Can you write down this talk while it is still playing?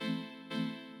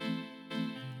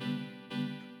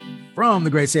From the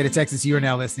great state of Texas, you are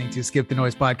now listening to Skip the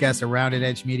Noise podcast, a Rounded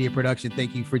Edge media production.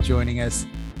 Thank you for joining us.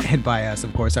 And by us,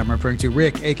 of course, I'm referring to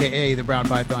Rick, a.k.a. the Brown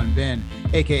Python Ben,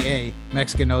 a.k.a.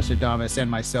 Mexican Nostradamus, and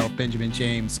myself, Benjamin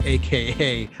James,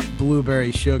 a.k.a.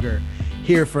 Blueberry Sugar,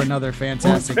 here for another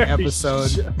fantastic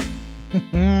episode.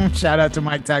 Shout out to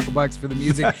Mike Tacklebucks for the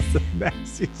music. That's the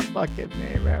nastiest fucking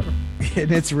name ever.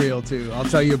 And it's real, too. I'll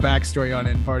tell you a backstory on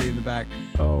it in Party in the Back.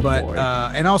 Oh, but boy.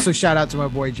 And also shout out to my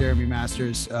boy Jeremy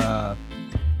Masters.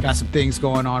 Got some things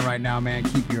going on right now, man.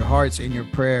 Keep your hearts and your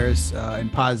prayers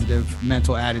and positive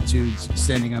mental attitudes,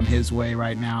 sending them his way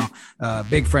right now.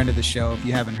 Big friend of the show. If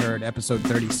you haven't heard episode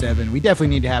 37, we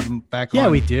definitely need to have him back on. Yeah,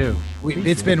 we do.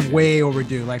 It's been way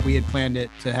overdue. Like, we had planned it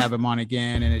to have him on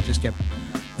again, and it just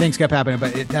things kept happening,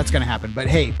 but that's going to happen. But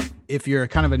hey, if you're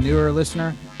kind of a newer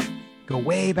listener, go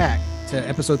way back to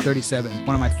episode 37,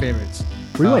 one of my favorites.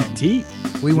 We went deep.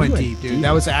 We went deep, dude.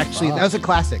 That was actually, that was a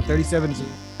classic. 37 is an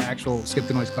actual Skip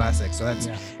the Noise classic. So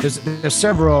there's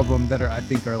several of them that I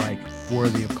think are like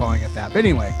worthy of calling it that. But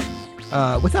anyway,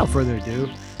 without further ado,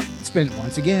 it's been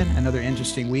once again another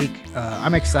interesting week.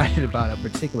 I'm excited about a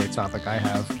particular topic I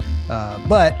have,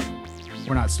 but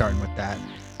we're not starting with that.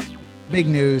 Big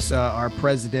news, our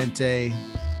Presidente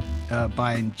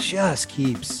Biden just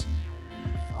keeps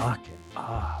fucking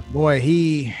boy,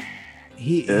 he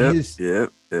is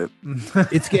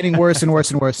it's getting worse and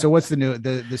worse and worse. So what's the new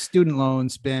the student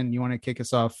loans? Ben, you want to kick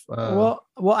us off? Well,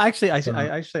 actually,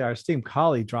 our esteemed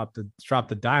colleague dropped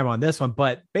the dime on this one,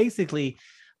 but basically,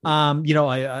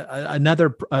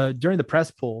 another during the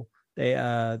press poll, they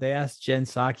asked Jen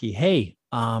Psaki, hey,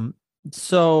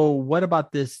 so what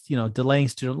about this, delaying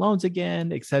student loans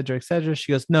again, et cetera, et cetera.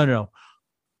 She goes, no.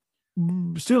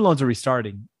 Student loans are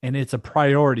restarting and it's a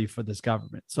priority for this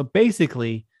government. So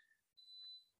basically,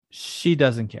 she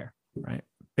doesn't care, right?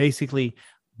 Basically,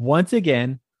 once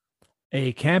again,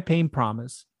 a campaign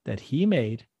promise that he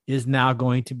made is now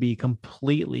going to be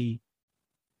completely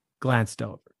glanced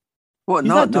over. Well,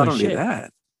 not only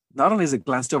that. Not only is it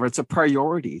glanced over, it's a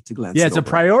priority to glance over. Yeah, it's a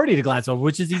priority to glance over,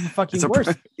 which is even fucking worse.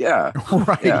 Yeah.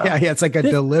 Right. Yeah. It's like a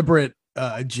deliberate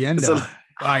agenda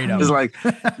item. It's like,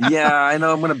 I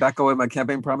know I'm going to back away my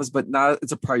campaign promise, but now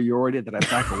it's a priority that I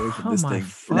back away from this thing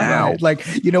now. Like,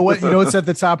 you know what's at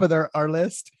the top of our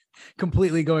list?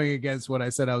 Completely going against what I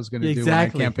said I was going to do when I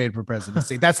campaigned for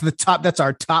presidency. That's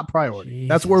our top priority.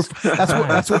 That's what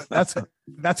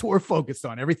we're focused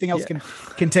on. Everything else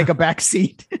can take a back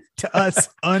seat to us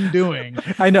undoing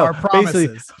our promises.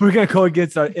 Basically, we're going to go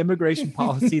against our immigration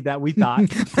policy that we thought.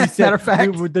 Matter of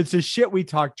fact, the shit we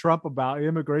talked Trump about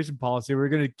immigration policy. We're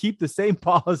going to keep the same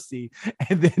policy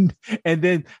and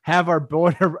then have our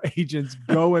border agents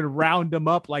go and round them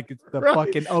up like it's the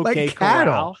fucking OK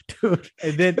Corral, dude.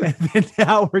 And then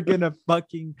now we're gonna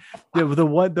fucking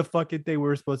the fucking thing we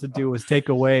were supposed to do was take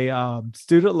away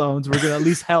student loans. We're gonna at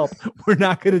least help. We're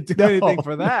not gonna do anything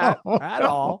for that at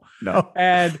all. No,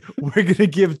 and we're gonna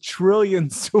give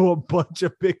trillions to a bunch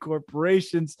of big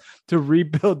corporations to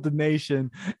rebuild the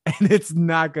nation, and it's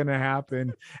not gonna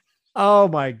happen. Oh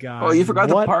my God! Oh, you forgot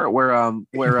the part where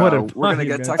we're gonna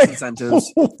get tax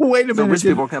incentives. Wait a minute, so rich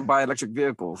people can buy electric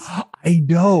vehicles. I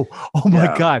know. Oh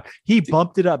my God, he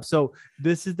bumped it up. So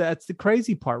that's the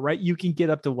crazy part, right? You can get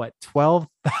up to what,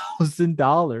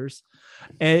 $12,000,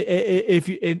 and if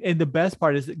you and the best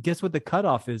part is, guess what the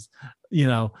cutoff is?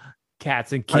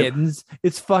 Cats and kittens.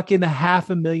 It's fucking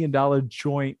 $500,000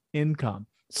 joint income.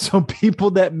 So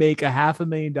people that make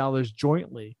 $500,000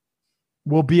 jointly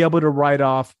will be able to write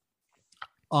off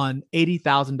on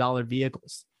 $80,000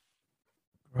 vehicles.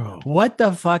 Bro. What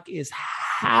the fuck is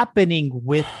happening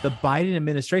with the Biden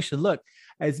administration? Look,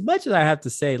 as much as I have to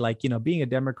say, being a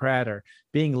Democrat or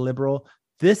being liberal,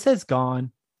 this has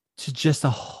gone to just a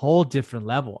whole different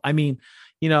level. I mean,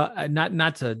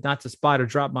 not to spot or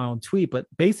drop my own tweet, but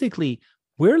basically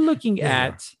we're looking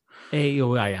at we're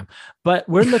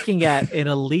looking at an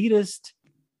elitist,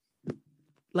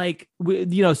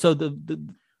 so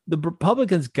the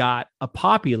Republicans got a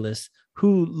populace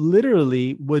who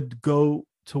literally would go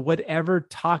to whatever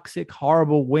toxic,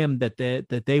 horrible whim that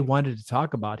they wanted to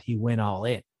talk about. He went all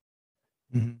in.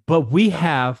 Mm-hmm. But we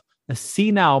have a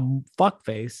senile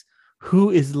fuckface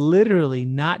who is literally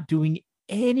not doing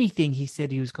anything he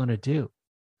said he was going to do.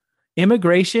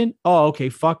 Immigration. Oh, okay.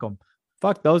 Fuck them.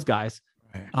 Fuck those guys.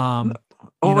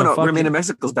 Remain in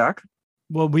Mexico's back.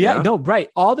 Well, right.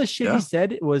 All the shit he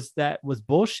said was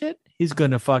bullshit. He's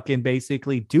gonna fucking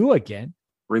basically do again.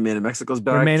 Remain in Mexico's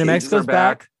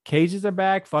back. Cages are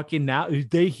back. Fucking now he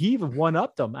even one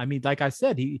upped them. I mean, like I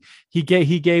said, he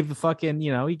gave the fucking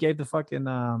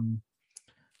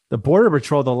the Border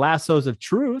Patrol the lassos of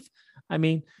truth. I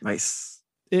mean, nice.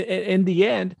 in the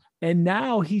end. And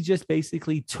now he just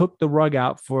basically took the rug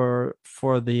out for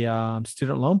the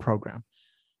student loan program,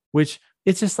 which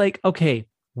it's just like, okay,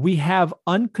 we have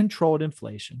uncontrolled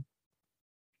inflation,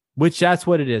 which that's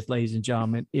what it is, ladies and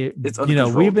gentlemen. It's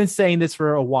we've been saying this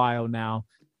for a while now.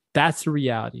 That's the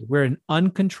reality. We're in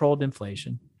uncontrolled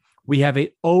inflation. We have an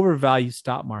overvalued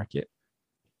stock market.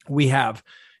 We have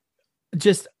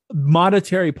just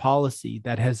monetary policy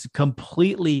that has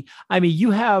completely, I mean,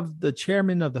 you have the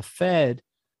chairman of the Fed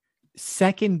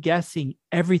second guessing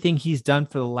everything he's done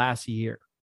for the last year.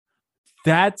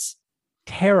 That's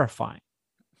terrifying.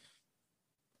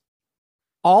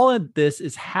 All of this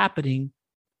is happening,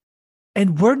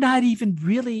 and we're not even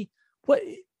really what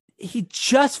he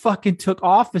just fucking took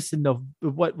office in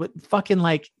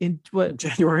January.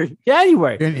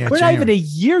 We're not even a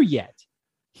year yet.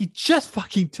 He just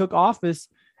fucking took office,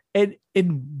 and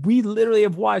we literally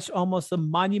have watched almost a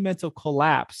monumental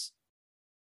collapse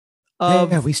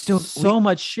of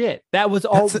much shit. That was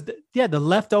all the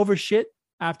leftover shit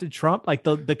after Trump, like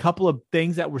the couple of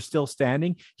things that were still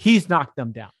standing, he's knocked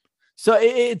them down. So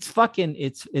it's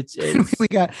we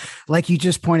got, like you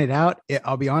just pointed out,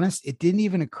 I'll be honest, it didn't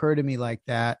even occur to me like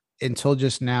that until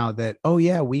just now that, oh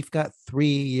yeah, we've got 3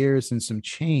 years and some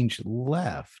change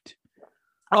left.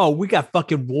 Oh, we got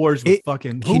fucking wars with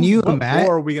fucking. Can you imagine? What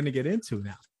war are we gonna get into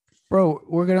now, bro?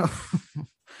 We're gonna.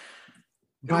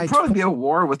 It'll probably be a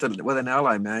war with an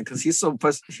ally, man, because he's so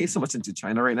much into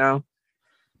China right now.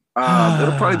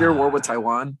 It'll probably be a war with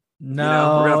Taiwan.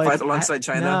 No, we're gonna fight alongside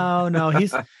China. No,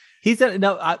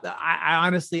 I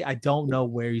honestly, I don't know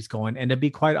where he's going, and to be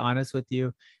quite honest with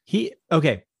you,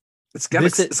 it's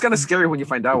kind of scary when you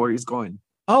find out where he's going.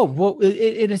 Oh, well,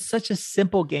 it is such a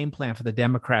simple game plan for the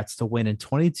Democrats to win in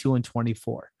 22 and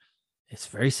 24. It's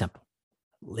very simple.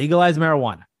 Legalize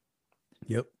marijuana.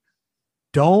 Yep.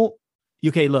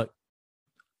 Look,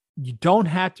 you don't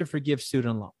have to forgive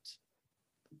student loans.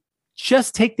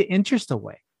 Just take the interest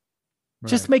away. Right.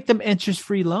 Just make them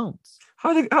interest-free loans.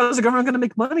 How is the government going to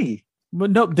make money? Well,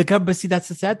 no, the government. See, that's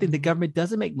the sad thing. The government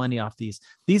doesn't make money off these.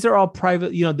 These are all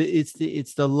private.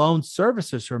 It's the loan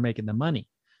servicers who are making the money.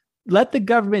 Let the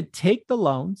government take the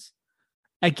loans.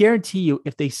 I guarantee you,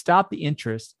 if they stop the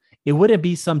interest, it wouldn't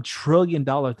be some $1 trillion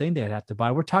thing they'd have to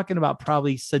buy. We're talking about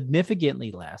probably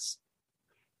significantly less.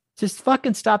 Just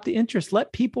fucking stop the interest.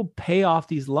 Let people pay off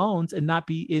these loans and not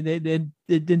be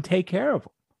then take care of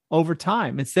them over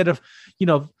time, instead of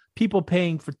people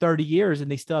paying for 30 years and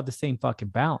they still have the same fucking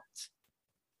balance.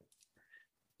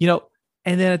 And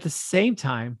then at the same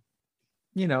time,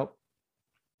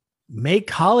 make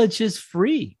colleges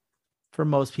free for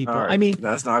most people. Right. I mean,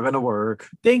 that's not going to work.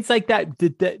 Things like that,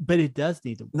 but it does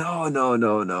need to work.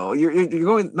 No.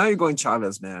 You're going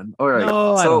Chavez, man. All right.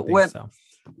 No, I don't think so.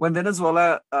 When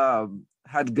Venezuela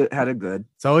had it good.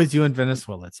 It's always you in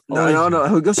Venezuela. No.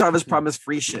 Hugo Chavez promised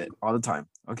free shit all the time.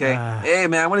 Okay. Hey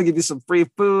man, I want to give you some free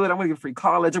food. I want to give you free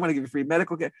college. I want to give you free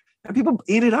medical care. And people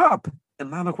eat it up. And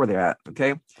now look where they're at.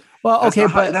 Okay. Well,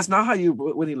 but that's not how you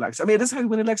win elections. I mean, that's how you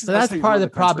win elections. So that's part of the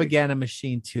propaganda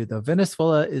machine too, though.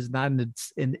 Venezuela is not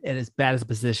in as bad as a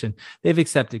position. They've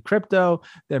accepted crypto.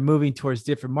 They're moving towards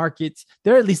different markets.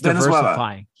 They're at least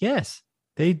diversifying. Yes,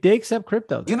 they accept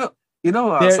crypto.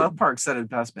 South Park said it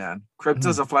best, man. Crypto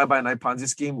is a fly-by-night Ponzi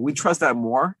scheme. We trust that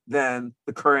more than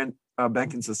the current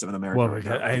banking system in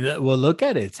America. Well, look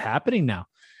at it. It's happening now.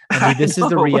 I mean, this is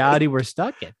the reality we're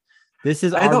stuck in. This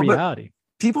is our reality.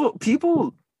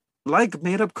 People like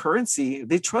made-up currency.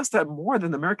 They trust that more than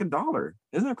the American dollar.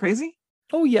 Isn't that crazy?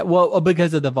 Oh, yeah. Well,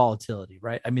 because of the volatility,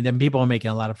 right? I mean, then people are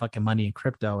making a lot of fucking money in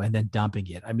crypto and then dumping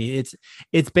it. I mean,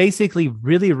 it's basically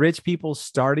really rich people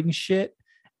starting shit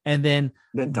and then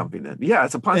dumping it. Yeah,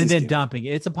 it's a Ponzi scheme. And then dumping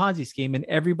it. It's a Ponzi scheme, and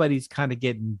everybody's kind of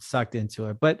getting sucked into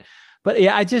it. But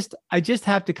yeah, I just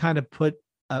have to kind of put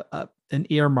an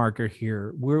earmarker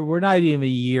here. We're not even a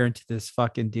year into this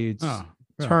fucking dude's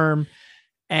term,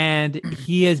 and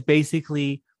he has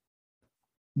basically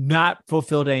not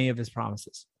fulfilled any of his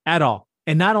promises at all.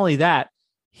 And not only that,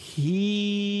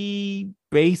 he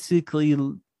basically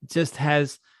just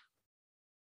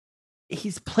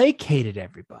he's placated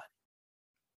everybody.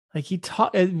 Like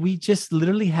we just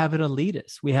literally have an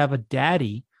elitist. We have a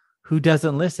daddy who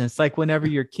doesn't listen. It's like whenever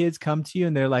your kids come to you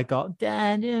and they're like, "Oh,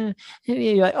 Dad," you're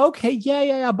like, "Okay,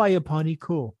 yeah, I'll buy you a pony."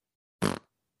 Cool.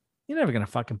 You're never gonna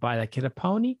fucking buy that kid a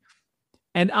pony.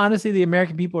 And honestly, the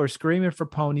American people are screaming for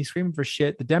ponies, screaming for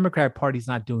shit. The Democratic Party's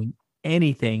not doing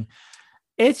anything.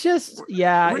 It's just,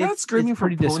 we're not screaming for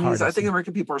ponies. I think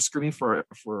American people are screaming for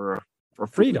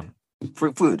freedom,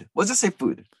 for food. Let's just say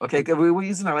food. Okay, we're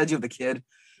using the analogy of the kid.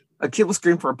 A kid will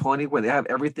scream for a pony when they have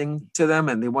everything to them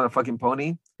and they want a fucking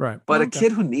pony. Right. But a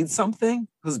kid who needs something,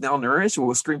 who's malnourished, who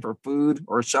will scream for food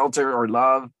or shelter or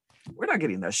love, we're not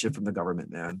getting that shit from the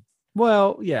government, man.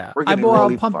 Well, yeah. We're getting I'll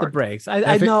really pump the fucked. brakes.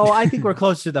 I know. I think we're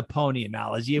close to the pony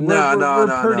analogy. No,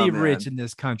 We're pretty man. rich in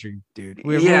this country, dude.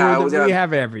 We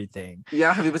have everything.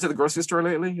 Yeah. Have you been to the grocery store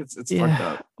lately? It's fucked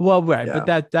up. Well, right, Yeah.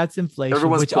 but that's inflation,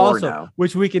 Everyone's which poor also now.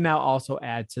 which we can now also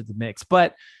add to the mix.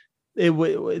 But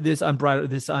this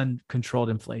uncontrolled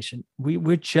inflation,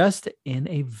 we're just in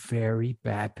a very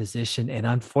bad position, and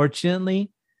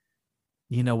unfortunately,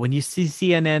 you know, when you see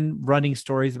CNN running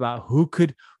stories about who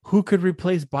could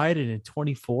replace Biden in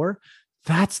 2024,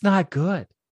 that's not good.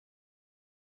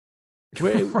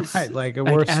 Right, like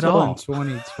we're still in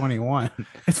 2021.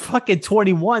 It's fucking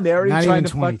 21. They're already Not trying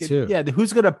even to 22.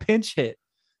 Who's gonna pinch hit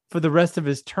for the rest of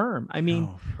his term? I mean,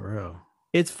 for real.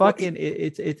 it's fucking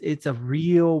it's a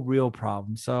real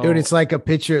problem. So, dude, it's like a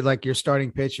pitcher, like your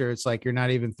starting pitcher. It's like you're not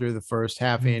even through the first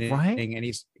half inning, right? And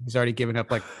he's already given up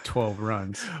like 12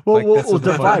 runs. Well, like, we'll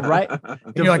divide, right?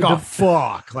 And you're like, oh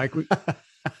fuck, like we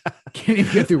can't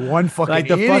even get through one fucking like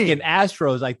the inning. fucking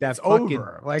Astros, like that It's fucking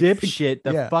over. Like, dipshit.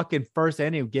 The yeah. fucking first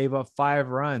inning gave up 5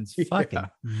 runs. Fucking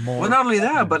Well, not only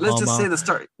that, but let's just Homo.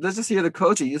 say let's just hear the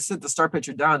coach. You sit the start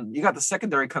pitcher down. You got the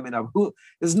secondary coming up. Who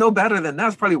is no better than that?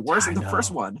 It's probably worse than the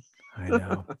first one. I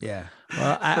know. Yeah.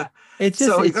 Well, it's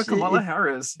just So you got Kamala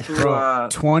Harris, who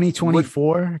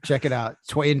 2024. Check it out.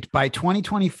 By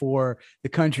 2024, the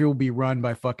country will be run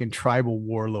by fucking tribal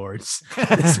warlords.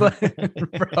 That's what,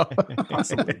 bro.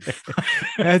 possibly.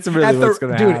 That's really what's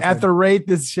going to happen. Dude, at the rate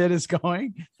this shit is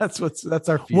going, that's our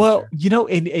future. Well, you know,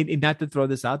 and not to throw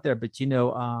this out there, but you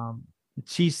know,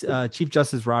 Chief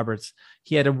Justice Roberts,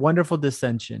 he had a wonderful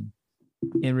dissension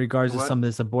in regards to some of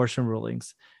this abortion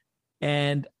rulings.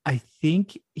 And I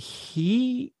think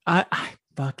I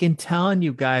fucking telling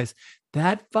you guys,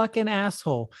 that fucking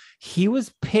asshole, he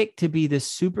was picked to be the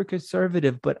super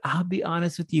conservative, but I'll be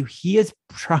honest with you, he is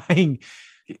trying.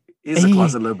 He's a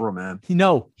closet liberal, man.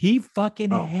 No, he fucking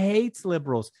hates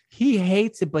liberals. He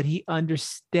hates it, but he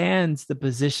understands the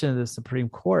position of the Supreme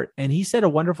Court. And he said a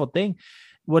wonderful thing.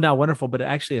 Well, not wonderful, but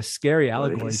actually a scary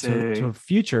allegory to a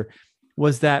future,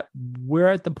 was that we're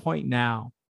at the point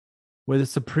now where the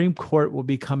Supreme Court will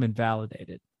become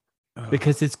invalidated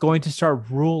because it's going to start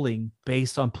ruling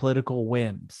based on political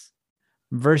whims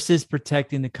versus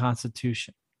protecting the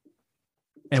Constitution.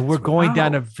 And we're going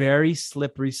down a very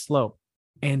slippery slope.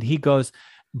 And he goes,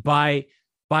 by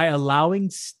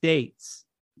allowing states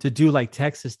to do like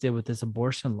Texas did with this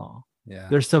abortion law,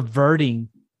 they're subverting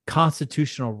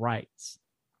constitutional rights.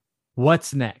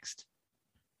 What's next?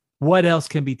 What else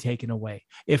can be taken away?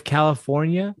 If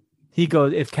California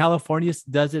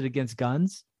does it against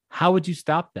guns, how would you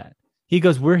stop that? He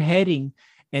goes, we're heading,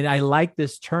 and I like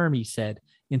this term, he said,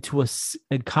 into a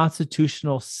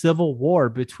constitutional civil war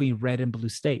between red and blue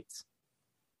states.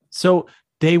 So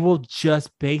they will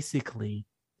just basically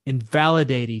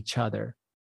invalidate each other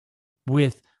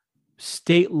with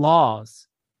state laws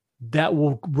that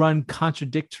will run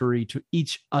contradictory to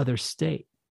each other state.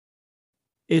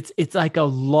 It's like a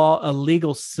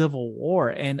legal civil war.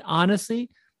 And honestly,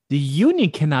 the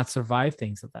union cannot survive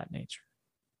things of that nature.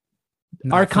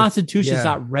 Our Constitution is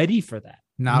not ready for that.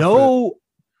 No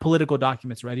political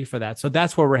documents ready for that. So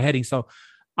that's where we're heading. So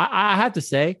I have to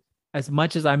say, as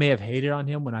much as I may have hated on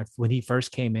him when he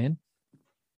first came in,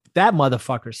 that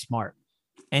motherfucker's smart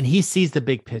and he sees the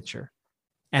big picture.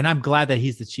 And I'm glad that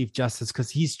he's the Chief Justice because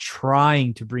he's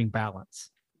trying to bring balance.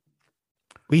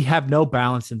 We have no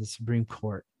balance in the Supreme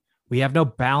Court. We have no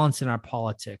balance in our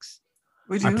politics.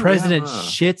 Our president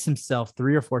shits himself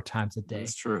 3 or 4 times a day.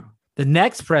 That's true. The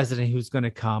next president who's going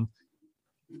to come,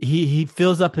 he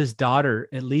fills up his daughter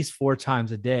at least 4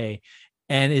 times a day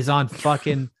and is on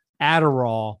fucking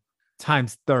Adderall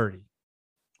times 30.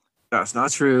 That's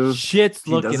not true. Shit's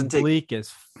looking bleak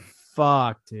as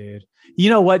fuck, dude. You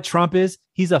know what Trump is?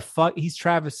 He's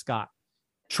Travis Scott.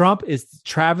 Trump is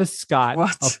Travis Scott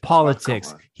of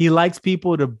politics. He likes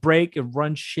people to break and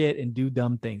run shit and do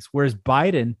dumb things. Whereas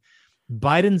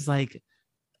Biden's like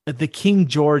the King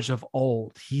George of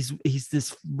old. He's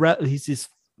this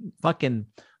fucking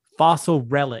fossil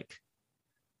relic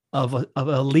of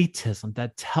elitism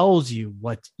that tells you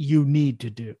what you need to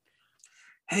do.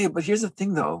 Hey, but here's the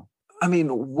thing, though. I mean,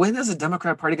 when is the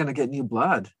Democrat Party going to get new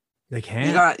blood? They can't.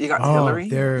 You got Hillary.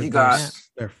 You got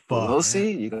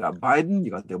Pelosi. You got Biden.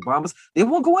 You got the Obamas. They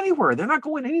won't go anywhere. They're not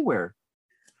going anywhere.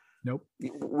 Nope.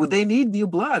 They need new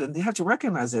blood, and they have to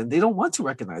recognize it. They don't want to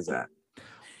recognize that.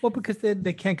 Well, because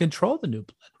they can't control the new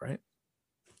blood, right?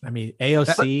 I mean,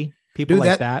 AOC, people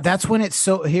like that. That's when it's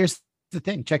so. Here's the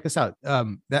thing. Check this out.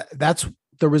 That's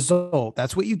the result.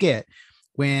 That's what you get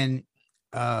when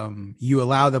you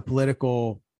allow the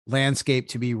political landscape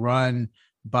to be run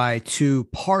by two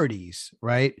parties,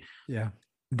 right? Yeah.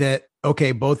 That,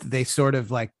 okay, both they sort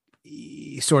of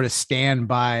stand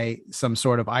by some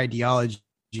sort of ideology,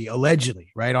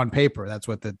 allegedly, right? On paper, that's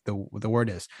what the word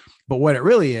is. But what it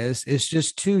really is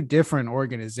just two different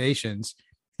organizations.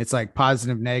 It's like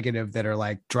positive, negative that are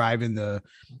like driving the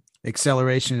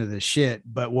acceleration of the shit.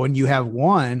 But when you have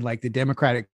one, like the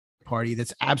Democratic Party,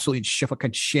 that's absolutely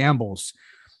fucking shambles,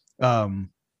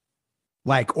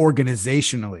 like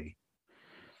organizationally,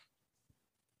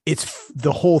 it's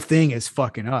the whole thing is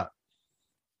fucking up.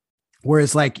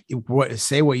 Whereas, like,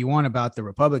 say what you want about the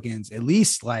Republicans, at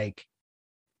least like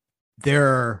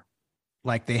they're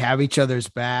like they have each other's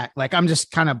back. Like, I'm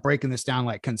just kind of breaking this down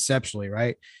like conceptually,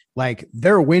 right? Like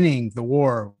they're winning the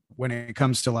war when it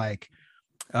comes to like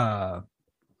I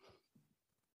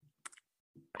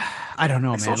don't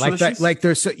know, man. Like that, like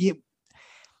there's so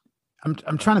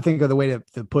I'm trying to think of the way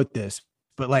to put this,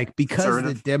 but like because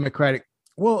the Democratic,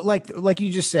 well, like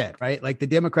you just said, right? Like the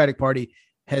Democratic Party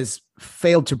has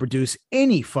failed to produce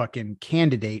any fucking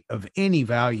candidate of any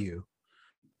value.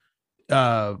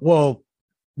 Well,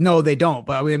 no, they don't,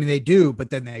 but I mean they do, but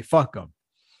then they fuck them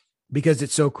because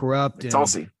it's so corrupt. It's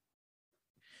also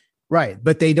right,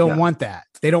 but they don't want that.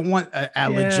 They don't want a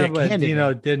legit candidate. You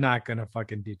know, they're not gonna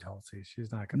fucking do Tulsi.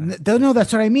 She's not gonna. No,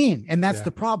 that's what I mean, and that's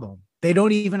the problem. They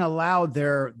don't even allow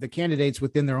the candidates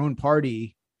within their own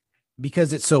party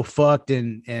because it's so fucked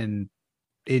and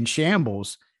in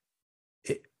shambles.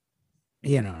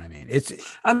 You know what I mean?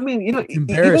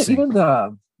 Embarrassing. Even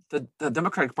the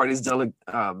Democratic Party's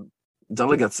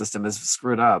delegate system is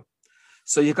screwed up.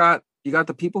 So you got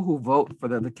the people who vote for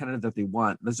the candidate that they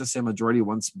want. Let's just say majority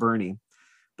wants Bernie,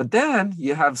 but then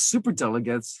you have super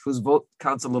delegates whose vote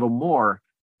counts a little more,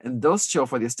 and those chill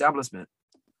for the establishment.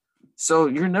 So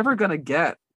you're never going to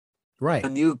get a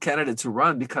new candidate to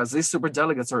run because these super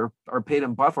delegates are paid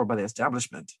and bought for by the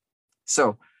establishment.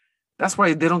 So that's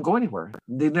why they don't go anywhere.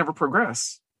 They never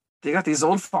progress. They got these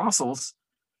old fossils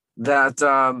that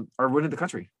are ruining the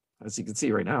country, as you can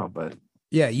see right now. But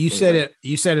yeah, you said it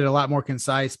a lot more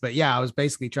concise. But yeah, I was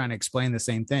basically trying to explain the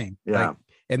same thing. Yeah,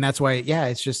 and that's why. Yeah,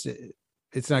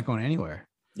 it's not going anywhere.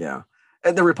 Yeah,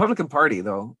 and the Republican Party,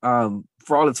 though,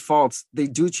 for all its faults, they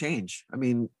do change. I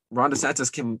mean, Ron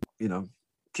DeSantis came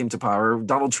to power.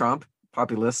 Donald Trump,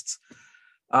 populists.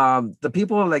 The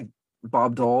people like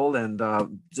Bob Dole and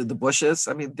the Bushes,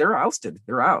 I mean, they're ousted.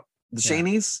 They're out. The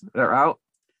Cheneys, they're out.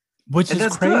 Which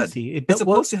is crazy. It's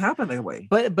supposed to happen that way.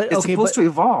 But it's supposed to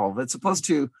evolve. It's supposed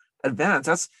to advance.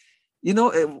 That's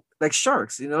like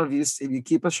sharks. If you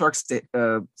keep a shark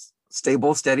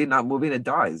stable, steady, not moving, it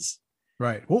dies.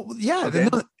 Right. Well, yeah, okay.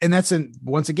 And that's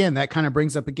once again that kind of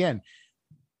brings up again.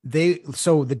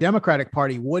 So the Democratic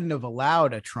Party wouldn't have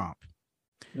allowed a Trump.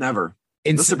 Never.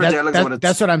 And so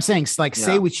that's what I'm saying. It's like,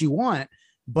 say what you want,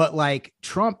 but like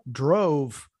Trump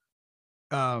drove,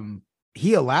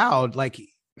 he allowed like,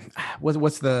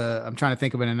 I'm trying to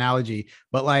think of an analogy,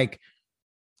 but like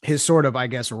his sort of, I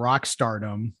guess, rock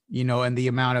stardom, and the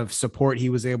amount of support he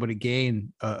was able to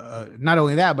gain, not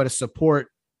only that, but a support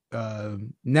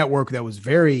network that was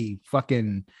very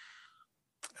fucking,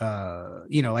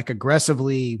 like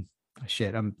aggressively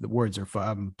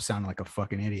I'm sounding like a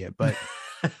fucking idiot, but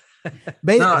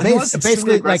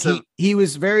basically like he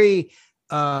was very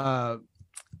I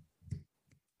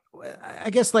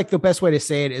guess like the best way to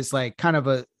say it is like kind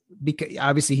of because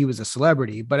obviously he was a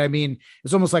celebrity, but I mean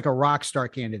it's almost like a rock star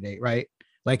candidate, right?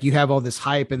 Like you have all this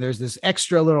hype and there's this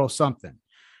extra little something,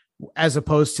 as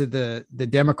opposed to the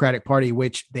Democratic Party,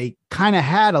 which they kind of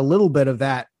had a little bit of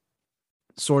that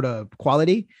sort of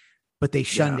quality, but they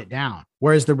shunned it down.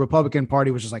 Whereas the Republican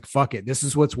Party was just like, fuck it, this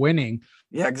is what's winning.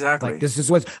 Yeah, exactly. Like this is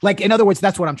what's like, in other words,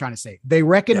 that's what I'm trying to say. They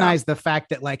recognize the fact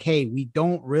that like, hey, we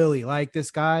don't really like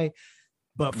this guy,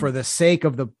 but for the sake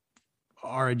of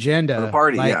our agenda, the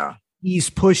party, he's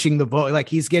pushing the vote, like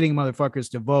he's getting motherfuckers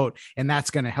to vote, and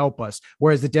that's going to help us.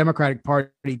 Whereas the Democratic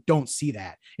Party don't see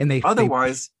that, and they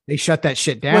shut that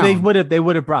shit down. Well, they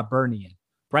would have brought Bernie in,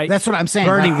 right? That's what I'm saying.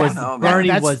 Bernie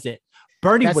was it.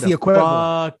 Bernie would have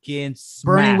fucking smashed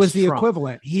Bernie was the Trump.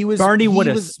 Equivalent. Bernie would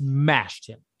have smashed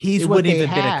him. It wouldn't even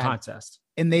been a contest.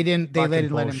 And they didn't let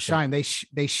him shine.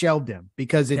 They shelved him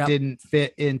because it didn't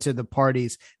fit into the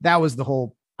parties. That was the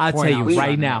whole I'll tell you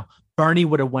right now, Bernie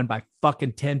would have won by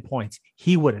fucking 10 points.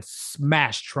 He would have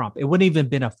smashed Trump. It wouldn't even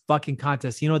been a fucking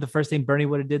contest. You know what the first thing Bernie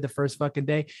would have did the first fucking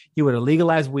day? He would have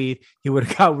legalized weed. He would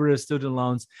have got rid of student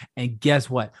loans. And guess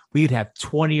what? We'd have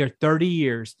 20 or 30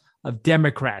 years of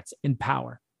Democrats in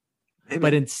power. Maybe.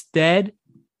 But instead,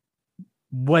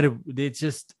 it's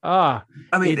just,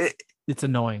 it's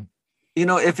annoying.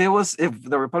 if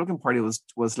the Republican Party was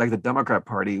like the Democrat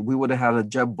Party, we would have had a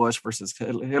Jeb Bush versus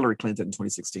Hillary Clinton in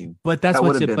 2016. But that's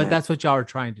what y'all are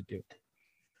trying to do.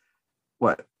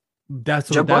 What? That's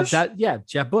Jeb what Bush?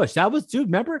 Jeb Bush. That was, dude.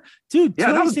 Remember, dude?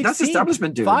 Yeah, that's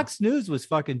establishment, dude. Fox News was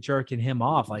fucking jerking him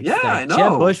off. Like, yeah, I know.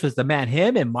 Jeb Bush was the man.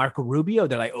 Him and Marco Rubio.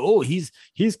 They're like, oh, he's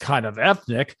kind of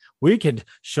ethnic. We can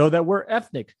show that we're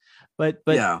ethnic. But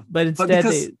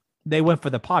instead they went for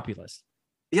the populist.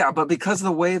 Yeah, but because of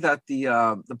the way that the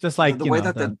delegate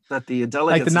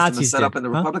like the system Nazis is set up in the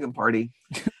Republican Party,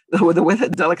 the way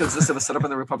that delegate system is set up in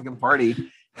the Republican Party,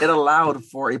 it allowed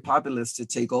for a populist to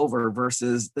take over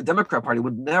versus the Democrat Party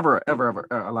would never, ever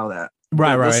allow that.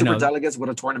 Right. Those super delegates would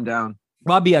have torn him down.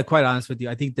 Well, I'll be quite honest with you.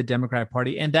 I think the Democratic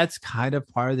Party, and that's kind of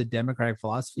part of the Democratic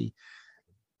philosophy,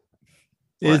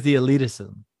 is the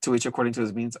elitism. To each according to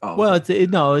his means. Oh, well, it's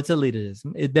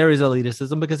elitism. There is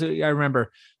elitism because I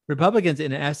remember Republicans,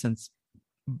 in essence,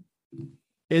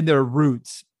 in their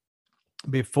roots,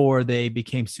 before they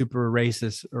became super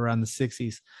racist around the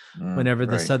 60s, whenever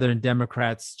the Southern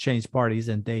Democrats changed parties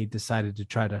and they decided to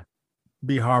try to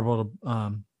be horrible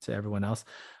to everyone else.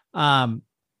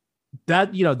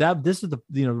 This is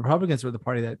Republicans were the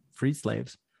party that freed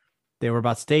slaves. They were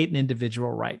about state and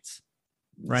individual rights,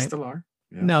 right? They still are.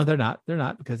 Yeah. No, they're not. They're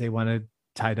not, because they want to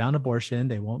tie down abortion.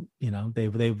 They won't,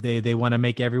 they want to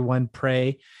make everyone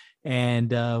pray,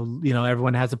 and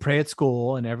everyone has to pray at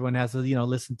school, and everyone has to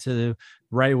listen to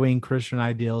right-wing Christian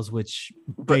ideals, which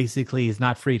basically is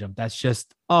not freedom. That's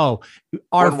just our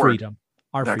freedom.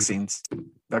 Our vaccines,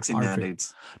 vaccine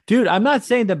mandates. Dude, I'm not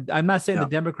saying the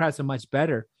Democrats are much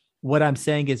better. What I'm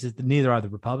saying is that neither are the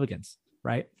Republicans.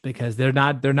 Right, because they're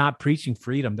not preaching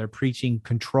freedom; they're preaching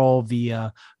control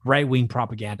via right-wing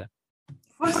propaganda.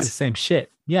 What? It's the same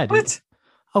shit. Yeah, dude. What?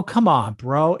 Oh, come on,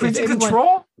 bro. Preaching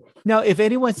control? No, if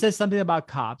anyone says something about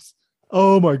cops,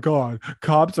 oh my god,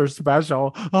 cops are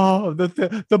special. Oh,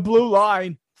 the blue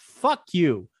line. Fuck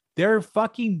you. They're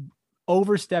fucking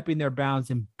overstepping their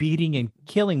bounds and beating and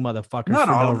killing motherfuckers for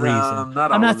no reason.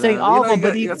 I'm not saying all of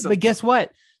them, but guess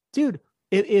what, dude?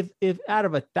 If out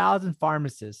of 1,000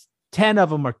 pharmacists, 10 of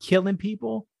them are killing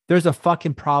people, there's a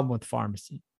fucking problem with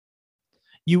pharmacy.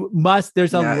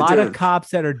 There's a lot of cops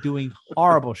that are doing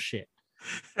horrible shit.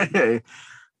 Hey,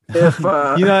 if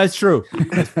that's true.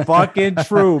 It's fucking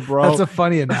true, bro. That's a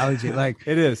funny analogy. Like,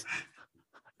 it is.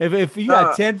 If you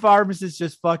got 10 pharmacists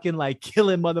just fucking like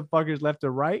killing motherfuckers left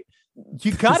or right,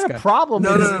 you got a problem.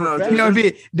 No.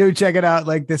 Dude, check it out.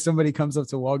 Like this, somebody comes up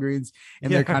to Walgreens and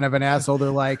they're kind of an asshole. They're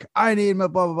like, I need my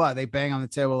blah, blah, blah. They bang on the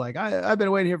table. Like, I've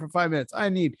been waiting here for 5 minutes. I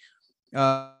need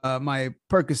my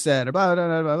Percocet. Blah,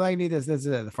 blah, blah, blah. I need this.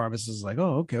 The pharmacist is like,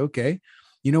 oh, okay.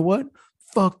 You know what?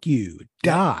 Fuck you.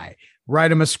 Die. Write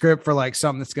them a script for like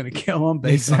something that's going to kill them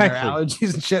based on their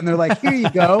allergies and shit. And they're like, here you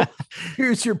go.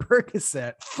 Here's your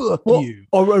Percocet. Fuck you.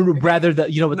 Or rather,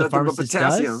 what the pharmacist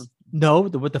does? No,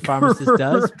 what the pharmacist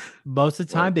does most of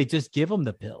the time, they just give them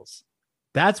the pills.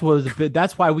 That's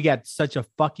why we got such a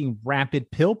fucking rampant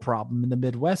pill problem in the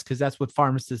Midwest, because that's what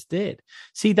pharmacists did.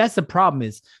 See, that's the problem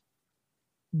is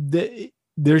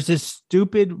there's this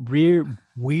stupid,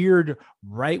 weird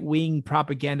right-wing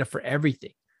propaganda for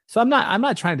everything. So I'm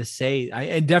not trying to say,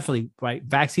 and definitely right,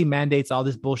 vaccine mandates, all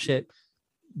this bullshit.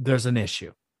 There's an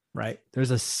issue, right?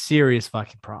 There's a serious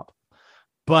fucking problem,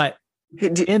 but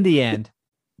in the end.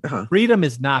 Freedom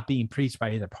is not being preached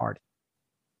by either party.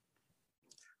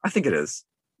 I think it is.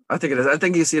 I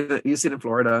think you see it. You see it in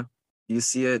Florida. You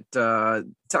see it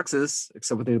Texas,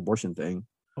 except with the abortion thing.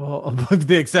 Well,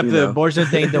 except the abortion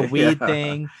thing, the weed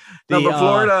thing. But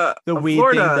Florida, the weed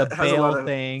Florida thing, the bail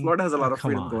thing. Florida has a lot of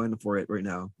freedom going for it right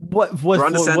now. Ron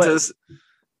DeSantis.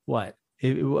 What?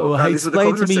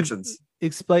 Explain to me.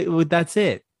 Explain. That's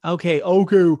it. Okay.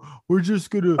 We're just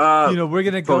gonna, we're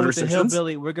gonna go with the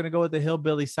hillbilly. We're gonna go with the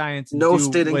hillbilly science. No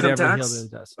state income tax.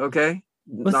 Okay.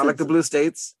 Not like the blue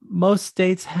states. Most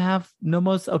states have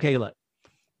Okay, look,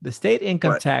 the state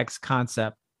income tax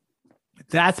concept.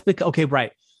 That's because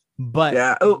right.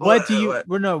 But what do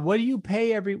you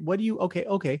pay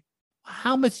okay?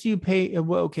 How much do you pay?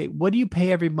 Okay, what do you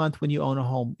pay every month when you own a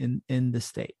home in the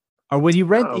state, or when you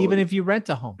rent? Even if you rent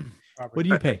a home, what do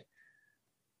you pay?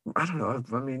 I don't know.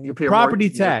 I mean, you pay property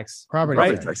tax.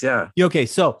 Property tax, yeah. Okay,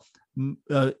 so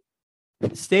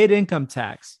state income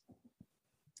tax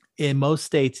in most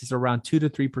states is around 2 to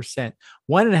 3%,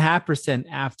 1.5%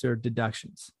 after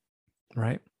deductions,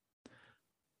 right?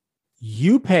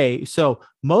 You pay. So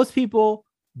most people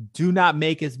do not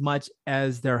make as much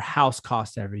as their house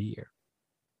costs every year.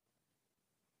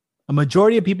 A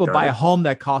majority of people buy a home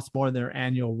that costs more than their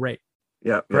annual rate.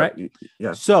 Yeah. Correct?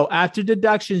 Yeah. So after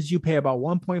deductions, you pay about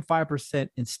 1.5%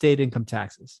 in state income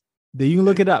taxes. Then you can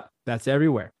look it up. That's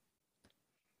everywhere.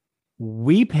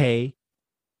 We pay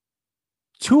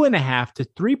 2.5 to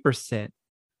 3%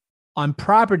 on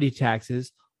property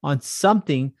taxes on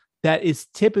something that is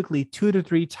typically 2 to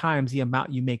 3 times the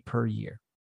amount you make per year.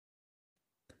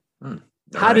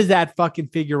 How does that fucking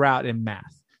figure out in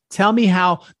math? Tell me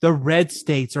how the red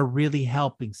states are really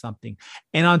helping something.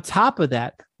 And on top of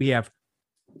that, we have,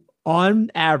 on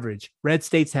average, red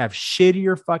states have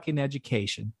shittier fucking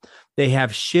education. They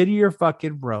have shittier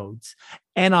fucking roads.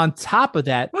 And on top of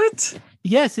that, what?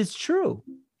 Yes, it's true.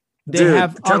 They Dude,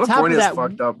 have, on top of that,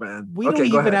 fucked up, man. We don't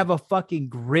even have a fucking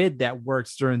grid that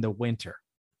works during the winter.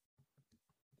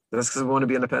 That's because we want to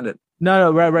be independent.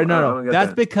 No, right. No.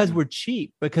 That's because we're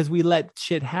cheap, because we let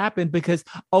shit happen, because,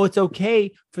 it's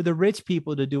okay for the rich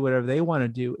people to do whatever they want to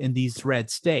do in these red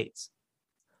states.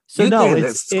 So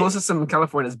the school system in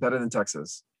California is better than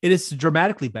Texas. It is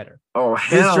dramatically better. Oh,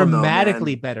 hell it's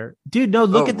dramatically no, better. Dude, no,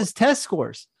 look at this test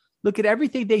scores. Look at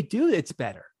everything they do. It's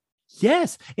better.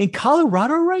 Yes. In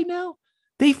Colorado right now,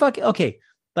 they fucking, okay.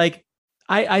 Like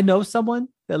I know someone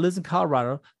that lives in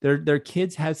Colorado. Their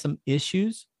kids had some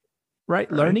issues,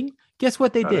 right? Learning. Guess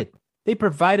what they did? They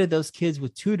provided those kids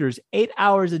with tutors 8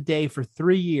 hours a day for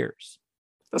 3 years.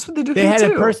 That's what they do. They had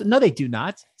a person. No, they do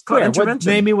not. It's called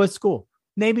intervention. Name me what school.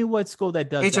 Name me what school that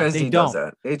does that. They don't.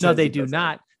 No, they do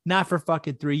not. Not for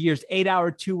fucking 3 years. 8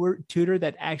 hour tutor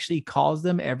that actually calls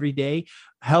them every day,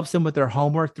 helps them with their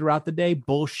homework throughout the day.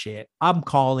 Bullshit. I'm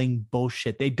calling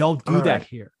bullshit. They don't do that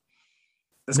here.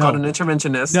 It's called an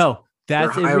interventionist. No,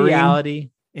 that's in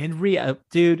reality.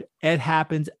 Dude, it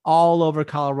happens all over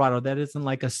Colorado. That isn't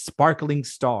like a sparkling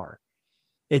star.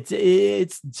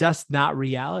 It's just not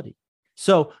reality.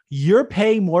 So you're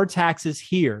paying more taxes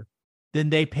here than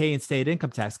they pay in state income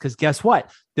tax. Because guess what?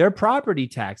 Their property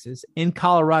taxes in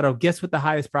Colorado, guess what the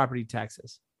highest property tax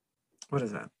is? What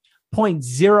is that?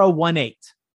 0.018.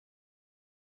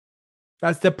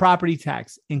 That's the property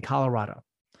tax in Colorado.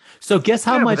 So guess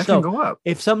how much? That can go up.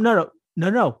 If some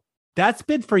no, that's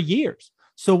been for years.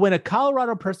 So when a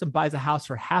Colorado person buys a house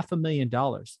for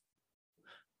 $500,000,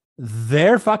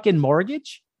 their fucking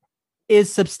mortgage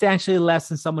is substantially less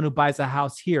than someone who buys a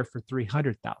house here for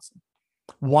 $300,000.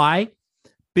 Why?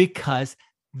 Because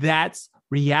that's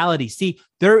reality. See,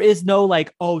 there is no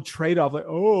trade-off,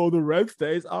 the red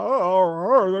states,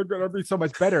 they're gonna be so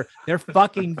much better. They're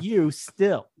fucking you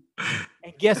still.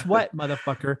 And guess what,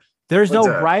 motherfucker? There's no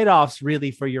write-offs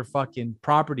really for your fucking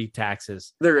property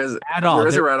taxes. There is at all. There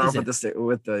is a write-off with the state,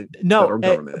 with the federal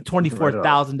government.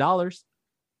 $24,000,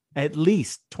 at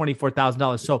least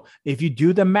 $24,000. So if you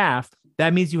do the math,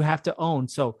 that means you have to own.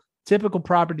 So typical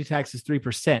property tax is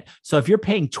 3%. So if you're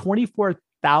paying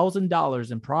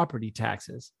 $24,000 in property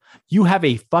taxes, you have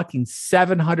a fucking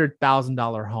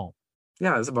 $700,000 home.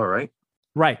 Yeah, that's about right.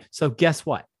 Right. So guess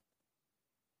what?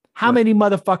 How many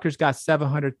motherfuckers got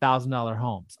 $700,000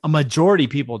 homes? A majority of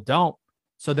people don't.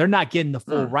 So they're not getting the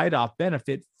full write-off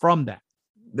benefit from that.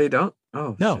 They don't?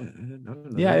 Oh, no.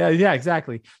 Shit. Yeah,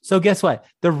 exactly. So guess what?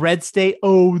 The red state,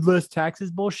 less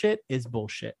taxes bullshit is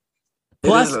bullshit.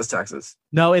 Plus, it is less taxes.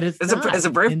 No, it is. It's a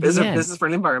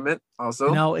business-friendly environment.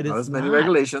 Also, no, it is not as many not.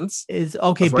 Regulations. Is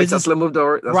okay. That's why Tesla moved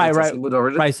over.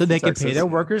 Right. So they can pay their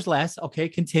workers less. Okay,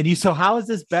 continue. So how is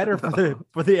this better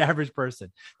for the average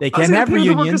person? They can't have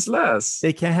unions.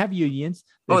 They can't have unions.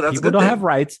 People don't have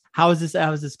rights. How is this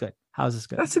good? That's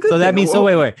a good. So that means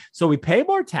wait. So we pay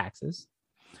more taxes.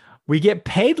 We get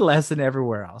paid less than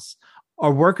everywhere else.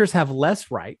 Our workers have less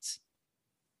rights.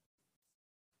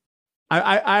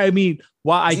 I mean,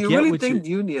 do you really think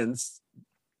unions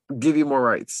give you more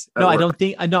rights? No, I don't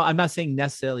think. No, I'm not saying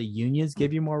necessarily unions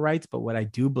give you more rights, but what I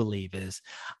do believe is,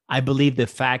 I believe the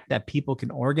fact that people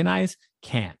can organize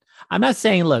can. I'm not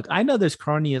saying, look, I know there's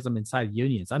cronyism inside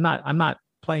unions. I'm not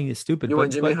playing it stupid.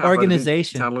 But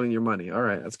organization, handling your money. All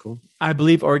right, that's cool. I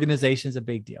believe organization is a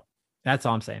big deal. That's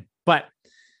all I'm saying. But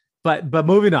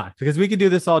moving on, because we can do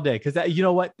this all day. Because you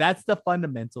know what? That's the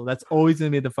fundamental. That's always going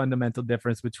to be the fundamental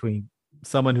difference between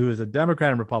someone who is a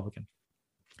Democrat and Republican,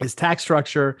 is tax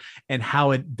structure and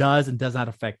how it does and does not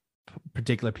affect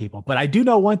particular people. But I do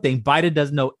know one thing: Biden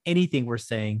doesn't know anything we're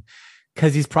saying,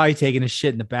 because he's probably taking a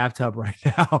shit in the bathtub right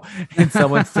now, and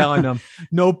someone's telling him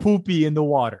no poopy in the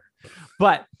water.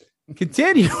 But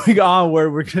continuing on, where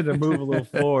we're going to move a little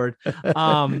forward,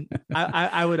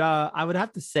 I would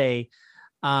have to say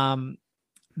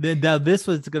this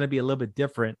was going to be a little bit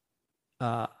different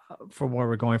from where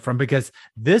we're going from, because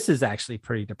this is actually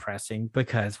pretty depressing,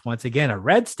 because once again, a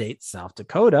red state, South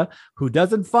Dakota, who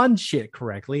doesn't fund shit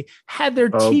correctly, had their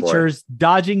teachers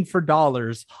dodging for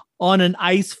dollars on an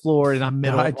ice floor in the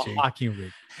middle of a hockey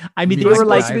rink. I mean, they were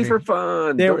like, to be for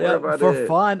fun. They were for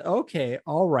fun. Okay.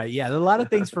 All right. Yeah. There's a lot of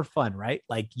things for fun, right?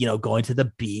 Like, going to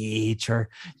the beach, or,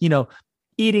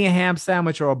 eating a ham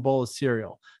sandwich or a bowl of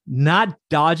cereal. Not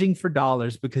dodging for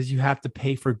dollars because you have to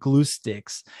pay for glue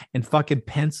sticks and fucking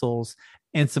pencils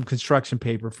and some construction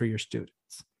paper for your students.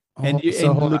 And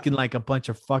looking like a bunch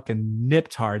of fucking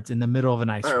niptards in the middle of an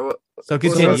ice rink. So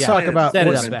continue. Let's talk about set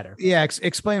it up better. Yeah,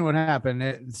 explain what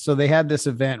happened. So they had this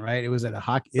event, right? It was at a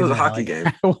hockey. It was a hockey game.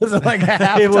 Was it like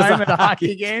halftime at a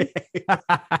hockey game? Yeah,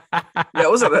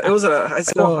 it was a high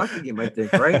school hockey game, I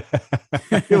think, right?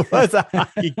 It was a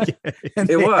hockey game.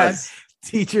 It was.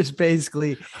 Teachers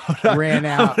basically ran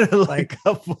out like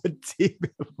up what team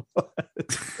it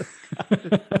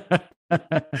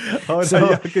was.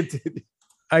 So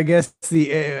I guess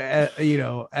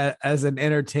as an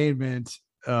entertainment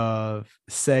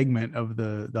segment of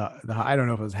the I don't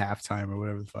know if it was halftime or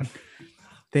whatever the fuck,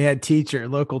 they had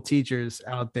local teachers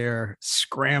out there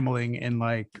scrambling and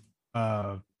like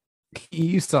did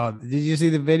you see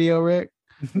the video, Rick?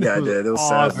 Yeah, I did. It was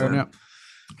awesome. Sad.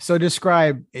 So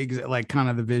describe like kind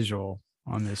of the visual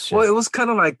on this shit. Well, it was kind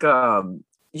of like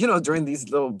during these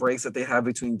little breaks that they have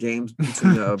between games,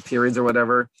 between periods or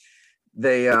whatever,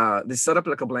 they set up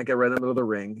like a blanket right in the middle of the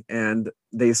ring, and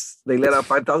they let out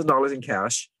 $5,000 in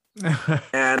cash,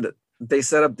 and they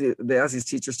set up they asked these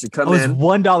teachers to come in. It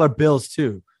was $1 bills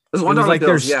too. It was $1 like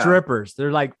bills, they're strippers.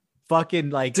 They're like fucking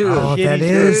like, dude. Oh, that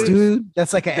is, dude.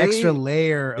 That's like an extra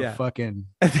layer of fucking.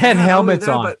 And then helmets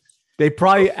on. But they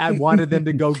probably wanted them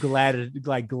to go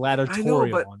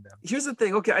gladiatorial on them. Here's the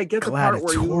thing. Okay, I get the part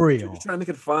where you're trying to make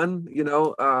it fun.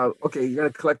 Okay, you're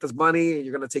gonna collect this money and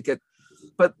you're gonna take it.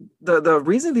 But the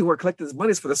reason they were collecting this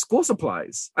money is for the school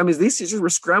supplies. I mean, these teachers were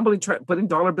scrambling, putting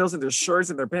dollar bills in their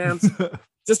shirts and their pants,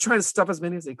 just trying to stuff as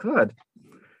many as they could.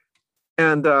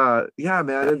 And yeah,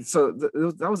 man. And so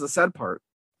that was the sad part.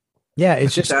 Yeah,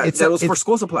 it's just that was for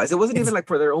school supplies. It wasn't even like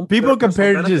for their own. People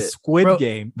compared it to Squid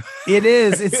Game. It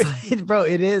is. It's like, bro.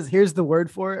 It is. Here's the word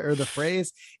for it, or the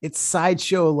phrase. It's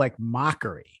sideshow like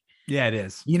mockery. Yeah, it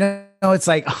is. It's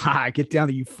like, get down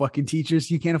to you fucking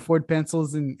teachers. You can't afford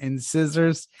pencils and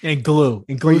scissors and glue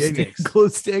sticks. Glue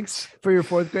sticks for your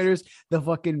fourth graders. The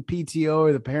fucking PTO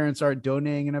or the parents aren't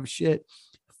donating enough shit.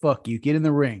 Fuck you. Get in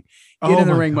the ring. Get in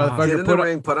the ring, motherfucker. Get in the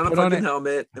ring. Put on a fucking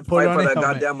helmet and fight for that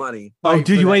goddamn money. Oh,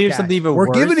 dude, you want to hear something even worse?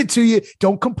 We're giving it to you.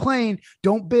 Don't complain.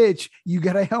 Don't bitch. You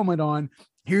got a helmet on.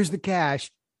 Here's the cash.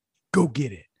 Go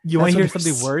get it. You want to hear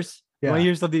something worse? Yeah. You want to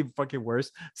hear something fucking worse?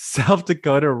 South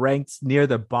Dakota ranks near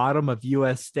the bottom of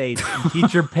U.S. states in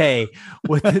teacher pay.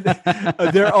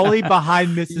 They're only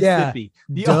behind Mississippi.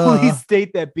 Yeah. The only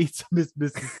state that beats them is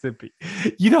Mississippi.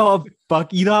 You know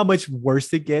how much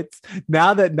worse it gets?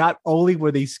 Now that not only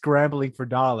were they scrambling for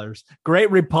dollars,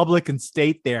 great Republican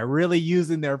state there, really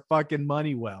using their fucking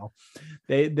money well.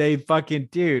 They fucking,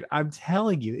 dude, I'm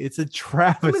telling you, it's a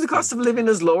travesty. I mean, the cost of living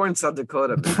is lower in South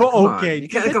Dakota. Okay. You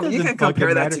can't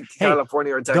compare that to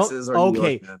California or Texas or New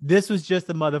York, man. This was just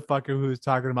the motherfucker who was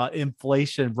talking about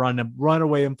inflation,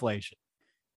 runaway inflation.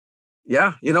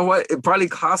 Yeah, you know what? It probably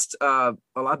costs a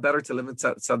lot better to live in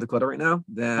South Dakota right now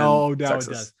than Texas.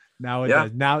 It does. Now it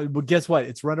does. Now, but guess what?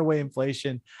 It's runaway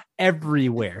inflation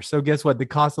everywhere. So guess what? The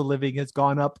cost of living has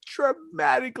gone up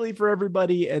dramatically for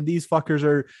everybody, and these fuckers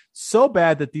are so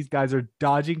bad that these guys are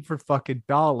dodging for fucking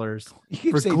dollars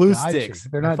for glue sticks.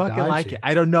 They're not fucking dodging. Like it.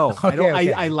 I don't know.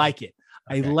 Okay. I like it.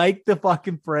 Okay. I like the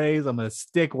fucking phrase. I'm gonna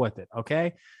stick with it.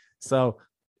 Okay, so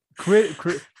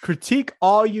critique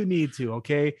all you need to.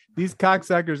 Okay, these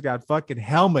cocksuckers got fucking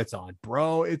helmets on,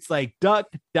 bro. It's like duck,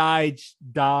 dive,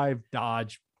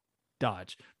 dodge.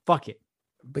 Fuck it.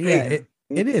 But yeah,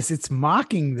 it is. It's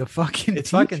mocking the fucking. It's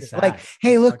teacher. fucking sad. Like,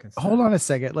 hey, look, hold on a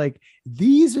second. Like,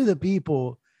 these are the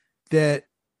people that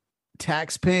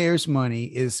taxpayers' money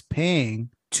is paying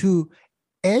to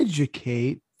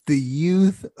educate the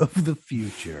youth of the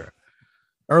future,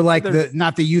 or like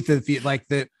not the youth of the future, like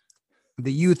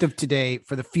the youth of today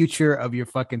for the future of your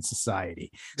fucking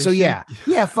society. So yeah,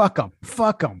 fuck them,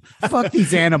 fuck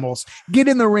these animals. Get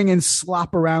in the ring and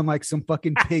slop around like some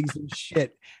fucking pigs and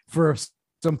shit for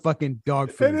some fucking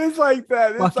dog food. It is like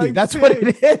that. Fuck you. That's what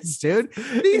it is, dude.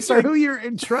 These are who you're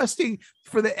entrusting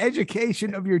for the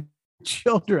education of your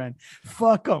children.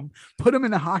 Fuck them. Put them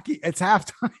in the hockey. It's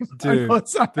halftime. Dude,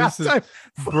 it's not halftime.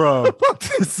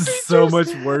 This is so much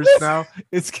worse now.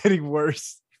 It's getting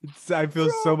worse. I feel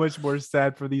so much more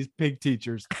sad for these pig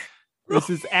teachers. This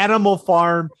is Animal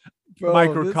Farm Bro,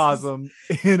 microcosm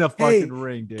in a fucking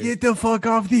ring, dude. Get the fuck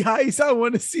off the ice. I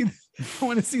want to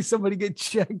see somebody get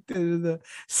checked into the.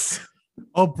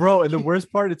 Oh, bro, and the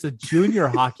worst part, it's a junior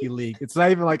hockey league. It's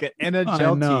not even like an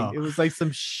NHL team. It was like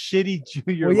some shitty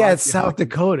junior. Well, yeah, it's South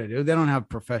Dakota, dude. They don't have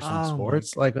professional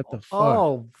sports. Like, what the fuck?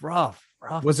 Oh, rough.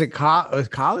 Was it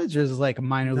college or is it like a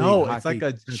minor league? No, it's like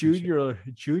a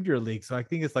junior league. So I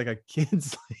think it's like a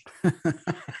kids league.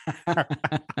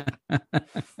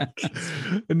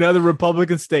 Another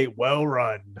Republican state, well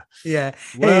run. Yeah,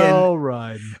 well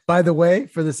run. By the way,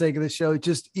 for the sake of the show,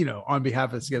 just on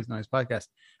behalf of the Skips Noise podcast,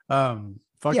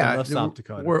 love South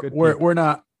Dakota. We're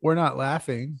not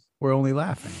laughing. We're only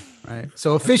laughing, right?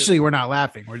 So officially, we're not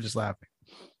laughing. We're just laughing.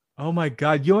 Oh my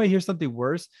God! You want to hear something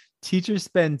worse? Teachers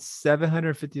spend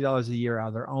 $750 a year out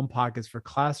of their own pockets for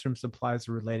classroom supplies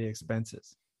and related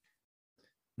expenses.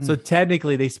 So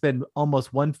technically, they spend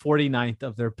almost 1/49th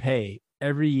of their pay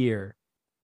every year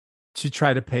to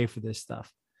try to pay for this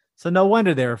stuff. So no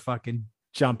wonder they're fucking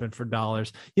jumping for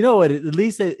dollars. You know what? At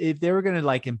least if they were going to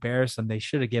like embarrass them, they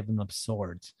should have given them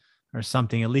swords or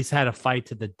something. At least had a fight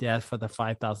to the death for the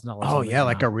 $5,000. Oh yeah,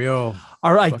 like a real,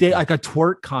 or like a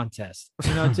twerk contest.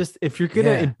 Just if you're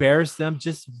gonna embarrass them,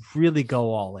 just really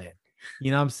go all in.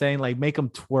 You know what I'm saying? Like make them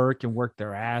twerk and work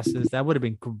their asses. That would have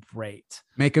been great.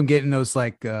 Make them get in those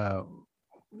like at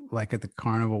the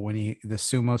carnival when the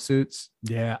sumo suits.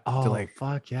 Yeah. Oh,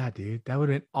 fuck yeah, dude. That would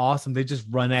have been awesome. They just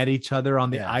run at each other on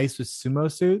the ice with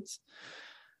sumo suits.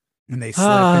 And they slip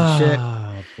and shit.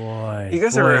 Oh boy! You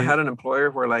guys ever had an employer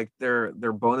where like their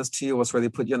bonus to you was where they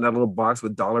put you in that little box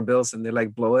with dollar bills and they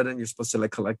like blow it and you're supposed to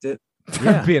like collect it?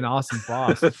 That'd be an awesome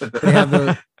boss.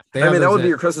 That would be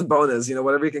your Christmas bonus.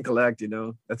 Whatever you can collect.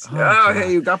 That's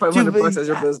hey, you got $500 as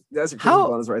your business. That's your Christmas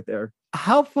bonus right there.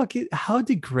 How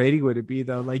degrading would it be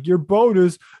though? Like your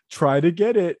bonus, try to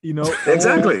get it.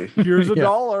 Exactly. Here's a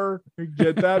dollar.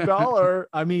 Get that dollar.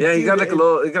 I mean, you got like a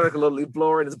little leaf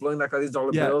blower and it's blowing like all these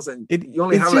dollar bills, and you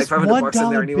only have like $500 in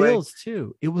there anyway. Bills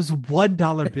too. It was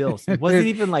 $1 bills. It wasn't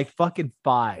even like fucking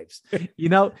fives.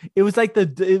 It was like the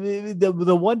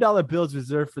 $1 bills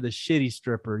reserved for the shitty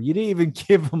stripper. You didn't even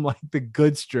give them like the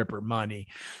good stripper money.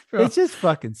 Bro. It's just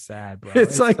fucking sad, bro.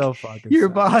 It's like so fucking your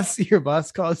sad.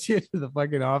 boss calls you to the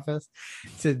fucking office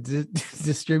to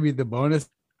distribute the bonuses,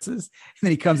 and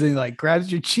then he comes in and like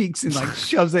grabs your cheeks and like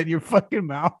shoves it in your fucking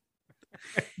mouth.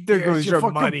 There goes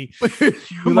your money.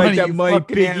 You like that money,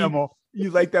 piggy? Animal.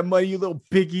 You like that money, you little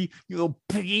piggy? You little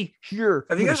piggy? Here.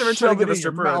 Have you guys ever tried to give a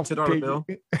stripper a $2 bill?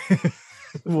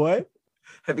 What?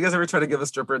 Have you guys ever tried to give a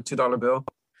stripper a $2 bill?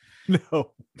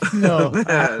 No.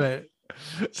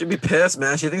 She'd be pissed,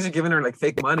 man. She thinks you're giving her like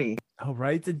fake money. Oh,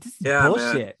 right. This is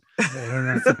bullshit.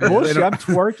 Bullshit. I'm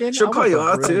twerking. She'll call you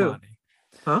out too.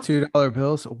 Huh? $2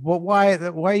 bills. Well, why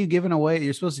are you giving away?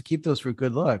 You're supposed to keep those for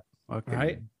good luck. Okay.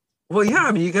 Right. Well, yeah.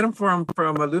 I mean, you get them from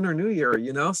a Lunar New Year,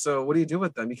 So what do you do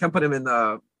with them? You can't put them in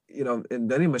in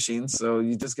vending machines. So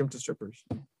you just give them to strippers.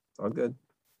 It's all good.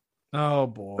 Oh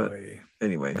boy. But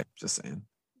anyway, just saying.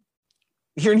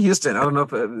 Here in Houston, I don't know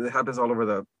if it happens all over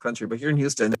the country, but here in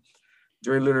Houston,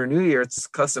 during Lunar New Year, it's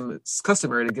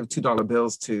customary to give $2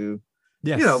 bills to,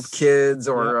 kids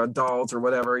or adults or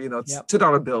whatever. It's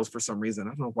 $2 bills for some reason.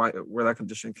 I don't know where that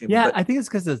condition came. Yeah, I think it's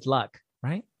because it's luck,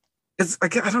 right? It's I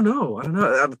don't know.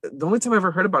 The only time I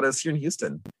ever heard about it is here in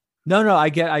Houston. No, I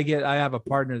have a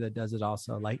partner that does it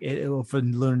also, like it for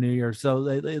Lunar New Year. So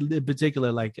in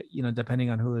particular, like depending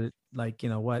on who, like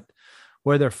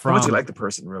where they're from. How much you like the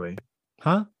person, really?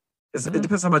 Huh? It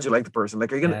depends how much you like the person.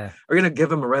 Like, are you gonna give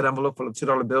them a red envelope full of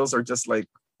 $2 bills or just like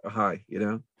a hi?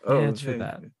 Oh, true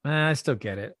that. I still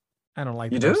get it. I don't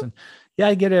like the person. Do? Yeah,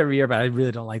 I get it every year, but I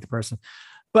really don't like the person.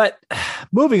 But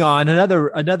moving on,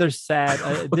 another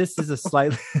sad. This is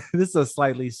a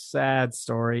slightly sad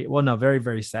story. Well, no, very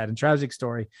very sad and tragic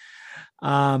story.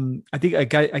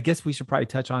 I guess we should probably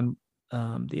touch on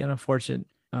the unfortunate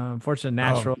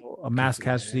natural mass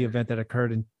casualty event that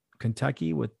occurred in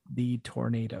Kentucky with the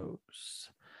tornadoes.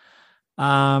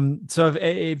 So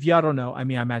if y'all don't know, I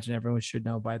mean, I imagine everyone should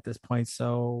know by this point.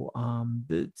 So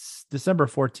it's December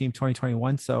 14th,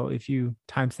 2021. So if you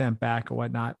timestamp back or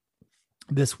whatnot,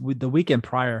 the weekend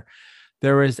prior,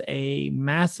 there was a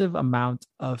massive amount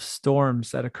of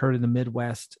storms that occurred in the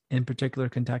Midwest, in particular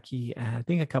Kentucky, and I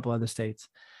think a couple other states,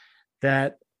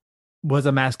 that was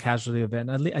a mass casualty event.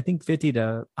 I think 50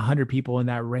 to 100 people in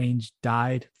that range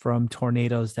died from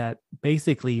tornadoes that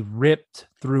basically ripped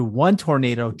through. One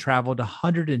tornado traveled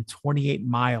 128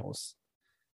 miles.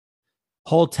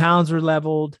 Whole towns were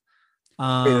leveled.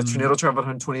 The tornado traveled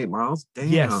 128 miles? Damn.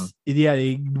 Yes.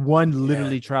 Yeah. One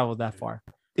literally traveled that far.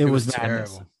 It was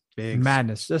madness. Terrible. big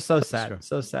madness. Just so sad, Sure.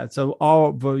 so sad. So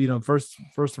all, first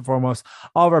and foremost,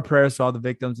 all of our prayers to all the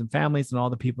victims and families and all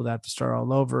the people that have to start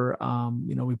all over.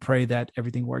 We pray that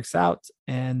everything works out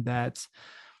and that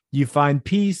you find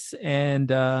peace, and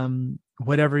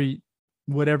whatever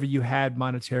you had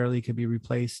monetarily could be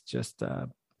replaced. Just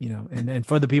and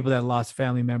for the people that lost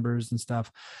family members and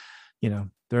stuff,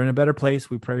 they're in a better place.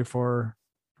 We pray for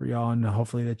y'all, and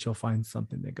hopefully that you'll find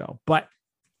something to go. But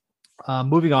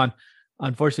moving on,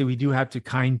 unfortunately, we have to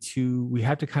kind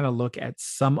of look at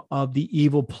some of the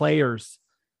evil players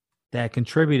that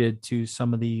contributed to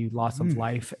some of the loss of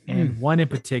life, and one in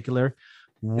particular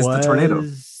was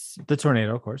the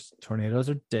tornado. Of course, tornadoes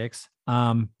are dicks.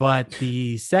 But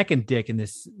the second dick in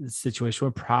this situation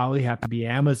would probably have to be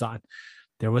Amazon.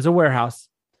 There was a warehouse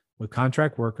with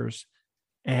contract workers,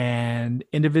 and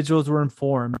individuals were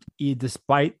informed,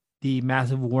 despite the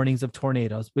massive warnings of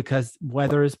tornadoes, because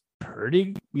weather is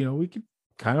pretty, we could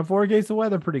kind of forecast the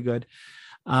weather pretty good.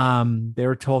 They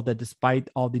were told that despite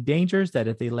all the dangers, that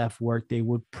if they left work, they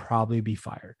would probably be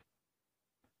fired.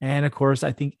 And of course,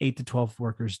 I think 8 to 12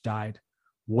 workers died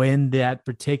when that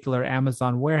particular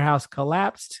Amazon warehouse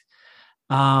collapsed.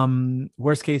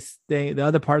 Worst case, the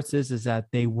other parts is that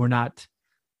they were not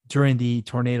during the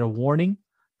tornado warning.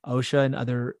 OSHA and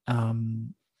other,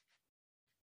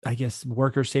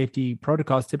 worker safety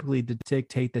protocols typically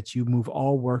dictate that you move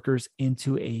all workers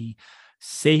into a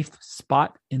safe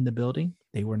spot in the building.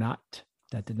 They were not.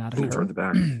 That did not occur. Toward the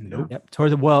back. Nope. Yep.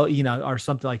 Toward the or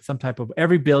something like some type of.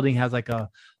 Every building has like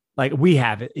we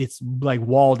have it. It's like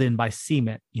walled in by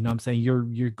cement. You know what I'm saying?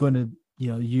 You're gonna,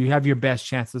 you have your best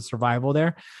chance of survival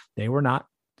there. They were not.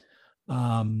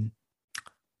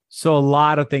 So a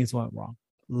lot of things went wrong.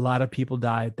 A lot of people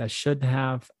died that shouldn't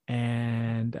have.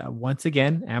 And once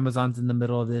again, Amazon's in the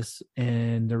middle of this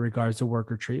in the regards to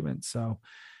worker treatment. So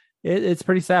it's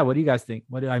pretty sad. What do you guys think?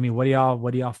 What do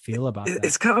y'all feel about that?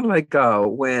 It's kind of like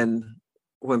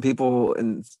when people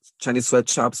in Chinese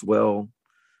sweatshops will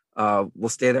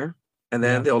stay there, and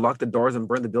then they'll lock the doors and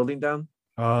burn the building down.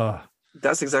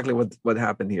 That's exactly what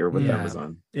happened here with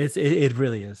Amazon. It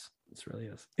really is. It really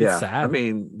is. It's sad. I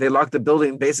mean, they locked the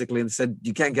building basically and said,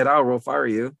 you can't get out, we'll fire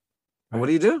you. Right. And what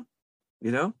do you do?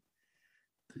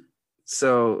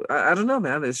 So I don't know,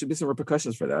 man. There should be some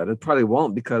repercussions for that. It probably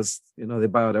won't, because they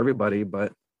buy out everybody,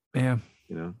 but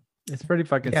it's pretty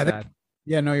fucking sad.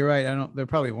 Yeah, no, you're right. There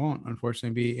probably won't,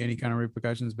 unfortunately, be any kind of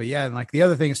repercussions. But yeah, and like the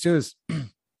other things too is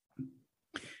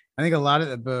I think a lot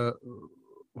of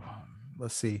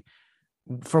let's see,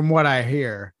 from what I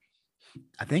hear,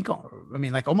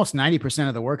 like almost 90%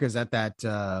 of the workers at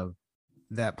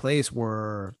that place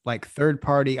were like third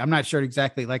party. I'm not sure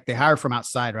exactly, like they hire from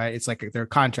outside, right? It's like they're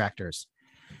contractors.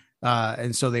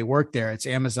 And so they work there. It's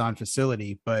Amazon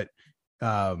facility, but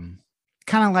kind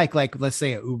of like let's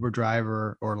say an Uber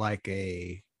driver or like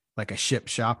a ship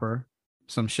shopper,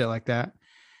 some shit like that.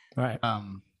 Right.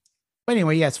 But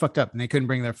anyway, yeah, it's fucked up, and they couldn't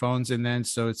bring their phones in then,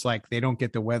 so it's like they don't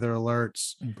get the weather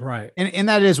alerts, right? And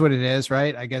that is what it is,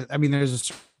 right? I guess. I mean, there's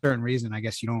a certain reason. I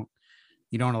guess you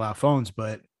don't allow phones,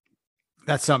 but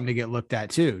that's something to get looked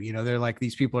at too. They're like,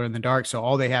 these people are in the dark, so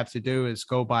all they have to do is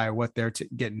go by what they're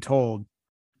getting told,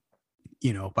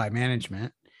 by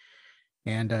management.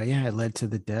 And it led to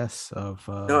the deaths of.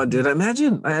 No, dude,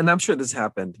 imagine, and I'm sure this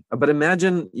happened, but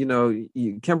imagine,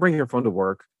 you can't bring your phone to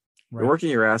work. Right. You're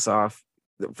working your ass off.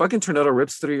 The fucking tornado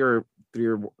rips through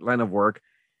your line of work,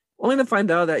 only to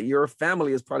find out that your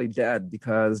family is probably dead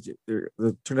because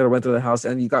the tornado went through the house,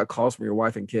 and you got calls from your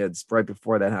wife and kids right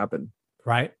before that happened.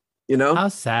 Right. How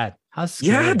sad. How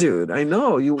scary. Yeah, dude. I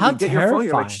know. You get terrifying. Your phone,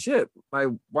 you're like, shit. My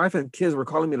wife and kids were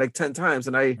calling me like 10 times,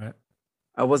 and I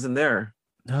wasn't there.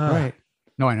 Right.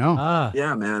 No, I know.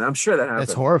 Yeah, man. I'm sure that happened.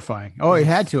 That's horrifying. Oh, it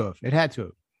had to have.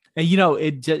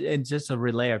 And just to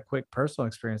relay a quick personal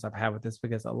experience I've had with this,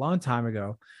 because a long time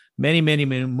ago, many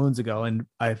moons ago, and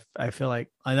I feel like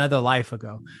another life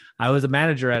ago, I was a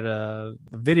manager at a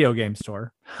video game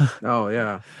store. Oh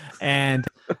yeah. And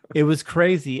it was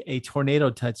crazy. A tornado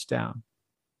touched down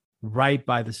right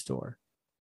by the store.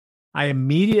 I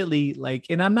immediately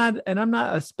and I'm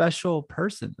not a special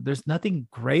person. There's nothing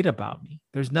great about me.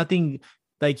 There's nothing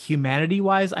like humanity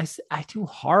wise. I do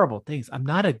horrible things. I'm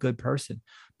not a good person.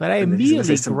 But I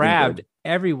immediately grabbed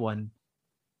everyone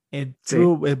and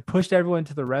pushed everyone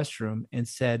to the restroom and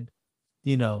said,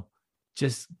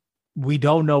 we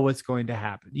don't know what's going to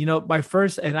happen. My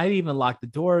first, and I didn't even lock the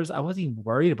doors. I wasn't even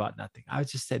worried about nothing. I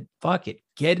just said, fuck it,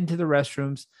 get into the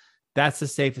restrooms. That's the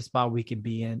safest spot we can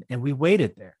be in. And we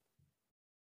waited there.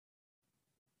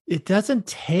 It doesn't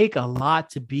take a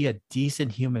lot to be a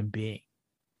decent human being.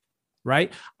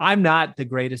 right? I'm not the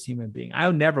greatest human being. I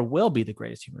never will be the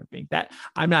greatest human being. That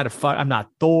I'm not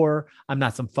Thor. I'm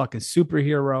not some fucking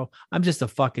superhero. I'm just a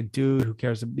fucking dude who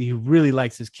cares. Who really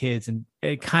likes his kids and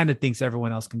it kind of thinks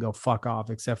everyone else can go fuck off,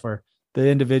 except for the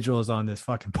individuals on this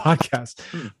fucking podcast.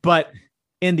 But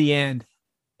in the end,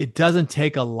 it doesn't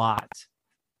take a lot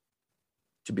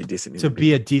to be decent, to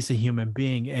be a decent human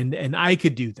being. And I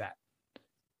could do that.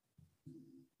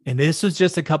 And this was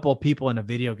just a couple of people in a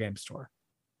video game store.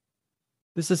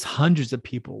 This is hundreds of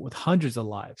people with hundreds of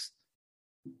lives.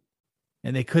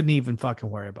 And they couldn't even fucking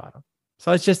worry about them.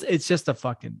 So it's just a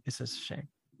shame.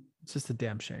 It's just a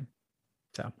damn shame.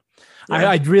 So yeah.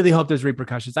 I really hope there's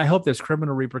repercussions. I hope there's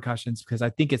criminal repercussions because I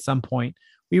think at some point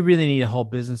we really need to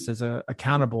hold businesses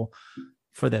accountable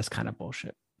for this kind of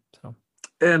bullshit. So,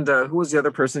 and who was the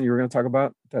other person you were going to talk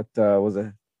about that was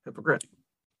a hypocrite?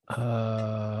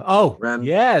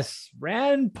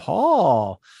 Rand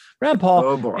Paul.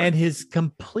 And his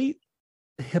complete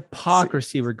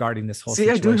hypocrisy regarding this whole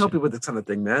situation. I do help you with this kind of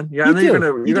thing, man. Yeah, I know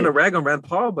you're gonna rag on Rand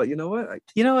Paul, but you know what?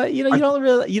 You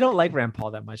don't like Rand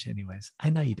Paul that much, anyways. I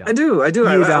know you don't. I do. You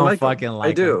don't like fucking him. like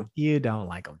I do. Him. You don't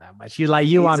like him that much.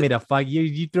 You want me to fuck you?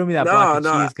 You threw me that block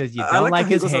of cheese because you don't like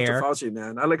his hair. Fauci,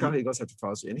 man. I like how he goes after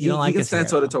Fauci, and he like can stand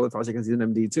toe to toe with Fauci because he's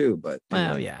an MD too. But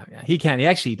well, yeah, he can. He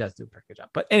actually does do a pretty good job.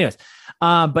 But anyways,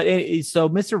 so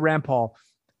Mr. Rand Paul.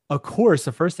 Of course,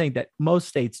 the first thing that most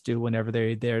states do whenever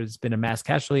there's been a mass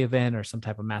casualty event or some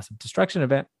type of massive destruction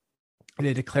event,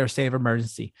 they declare a state of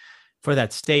emergency for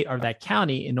that state or that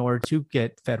county in order to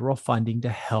get federal funding to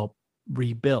help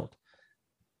rebuild.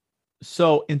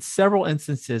 So in several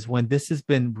instances, when this has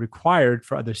been required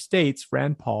for other states,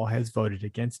 Rand Paul has voted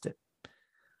against it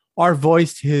or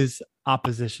voiced his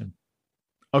opposition.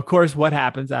 Of course, what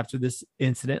happens after this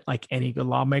incident, like any good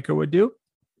lawmaker would do,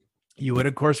 you would,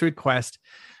 of course, request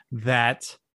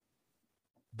that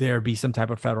there be some type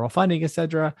of federal funding,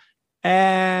 etc.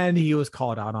 And he was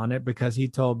called out on it because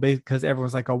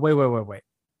everyone's like, oh, wait.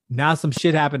 Now some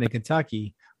shit happened in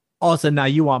Kentucky. Also, now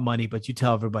you want money, but you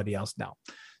tell everybody else no.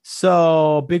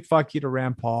 So big fuck you to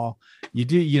Rand Paul.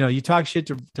 You talk shit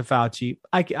to Fauci.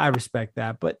 I respect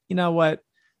that. But you know what?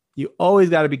 You always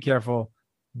got to be careful.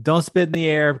 Don't spit in the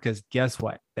air because guess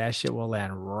what? That shit will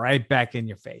land right back in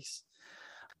your face.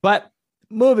 But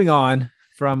moving on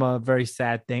from a very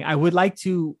sad thing, I would like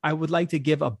to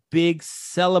give a big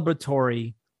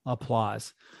celebratory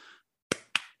applause,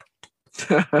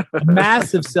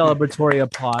 massive celebratory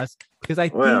applause, because I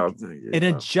think an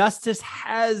injustice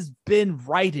has been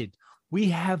righted. We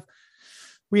have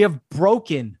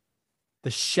broken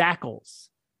the shackles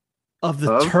of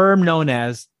the term known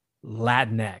as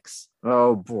Latinx.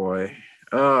 Oh boy.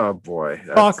 Fuck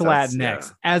Latinx. Yeah.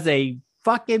 As a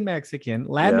fucking Mexican,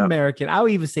 Latin American, I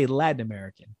would even say Latin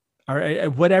American or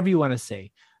whatever you want to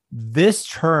say. This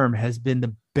term has been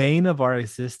the bane of our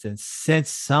existence since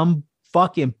some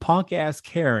fucking punk ass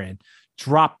Karen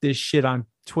dropped this shit on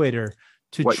Twitter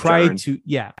to to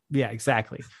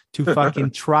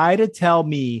fucking try to tell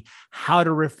me how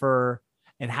to refer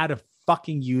and how to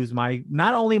fucking use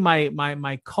not only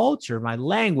my culture, my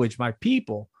language, my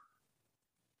people,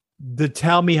 to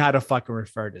tell me how to fucking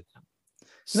refer to them.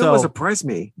 So what surprised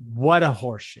me? What a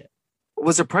horseshit.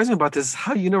 What surprised me about this is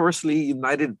how universally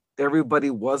united everybody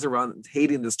was around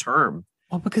hating this term.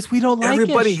 Well, because we don't like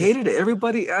everybody hated it.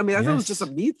 Everybody, I thought it was just a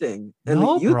me thing and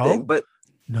a you thing, but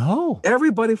no,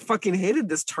 everybody fucking hated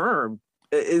this term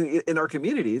in our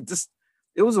community.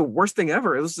 It was the worst thing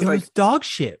ever. It was dog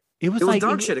shit. It was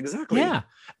dog shit. Exactly. Yeah.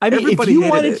 I mean,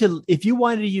 if you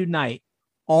wanted to unite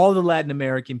all the Latin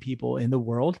American people in the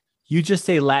world, you just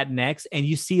say Latinx and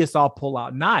you see us all pull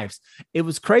out knives. It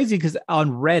was crazy because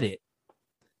on Reddit,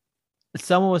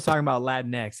 someone was talking about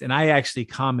Latinx and I actually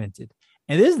commented.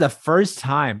 And this is the first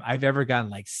time I've ever gotten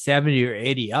like 70 or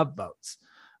 80 upvotes.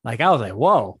 Like, I was like,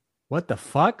 whoa, what the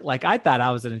fuck? Like, I thought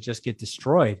I was going to just get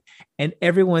destroyed. And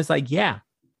everyone's like, yeah,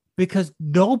 because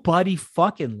nobody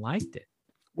fucking liked it.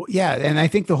 Well, yeah. And I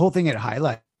think the whole thing it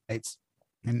highlights,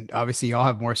 and obviously y'all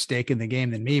have more stake in the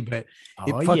game than me, but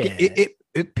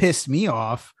it pissed me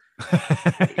off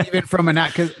even from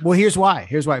here's why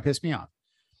it pissed me off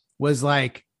was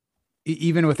like,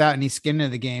 even without any skin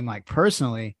in the game, like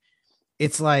personally,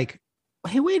 it's like,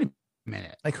 hey, wait a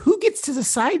minute. Like, who gets to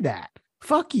decide that?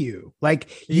 Fuck you.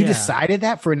 Like, you decided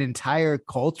that for an entire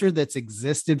culture that's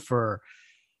existed for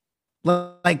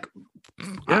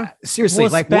seriously,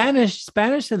 well,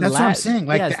 Spanish and that's Latin, what I'm saying.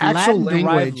 Like the actual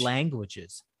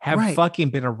languages have fucking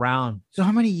been around. So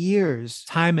how many years?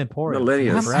 Time important.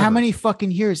 Millenniums. How many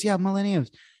fucking years? Yeah,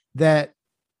 millenniums. That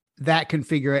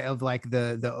configure it of like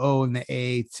the O and the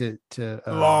A to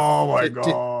oh my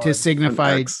god to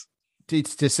signify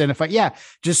to signify. Yeah.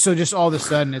 Just all of a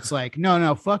sudden it's like,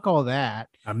 no, fuck all that.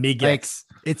 Amigex. Like,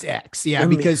 it's X. Yeah.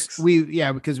 Because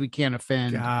we can't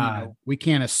offend. We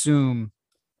can't assume.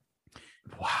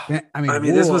 Wow. I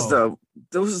mean, this was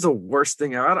the worst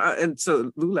thing. And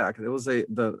so LULAC, it was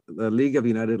the League of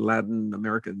United Latin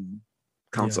American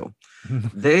Council. Yeah.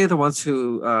 They're the ones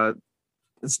who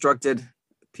instructed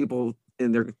people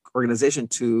in their organization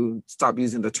to stop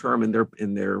using the term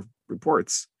in their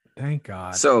reports. Thank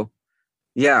God. So,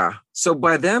 yeah. So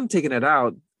by them taking it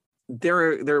out,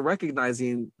 they're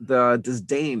recognizing the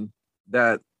disdain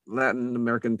that Latin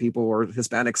American people or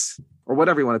Hispanics or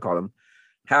whatever you want to call them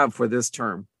have for this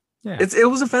term. Yeah. It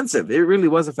was offensive. It really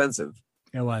was offensive.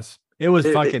 It was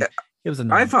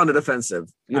annoying. I found it offensive,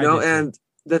 and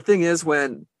the thing is,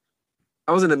 when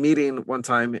I was in a meeting one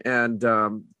time and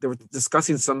they were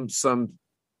discussing some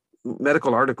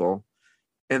medical article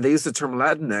and they used the term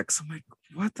Latinx. I'm like,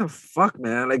 what the fuck,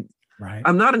 man? Like, right.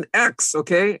 I'm not an X,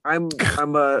 okay? I'm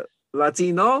a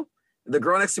Latino. The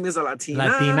girl next to me is a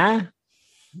Latina.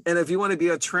 And if you want to be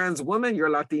a trans woman, you're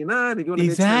Latina. And if you want to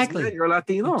be a trans man, you're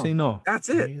Latino. That's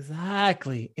it.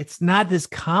 Exactly. It's not this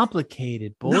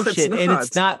complicated bullshit.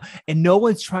 It's not, and no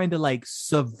one's trying to like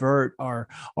subvert or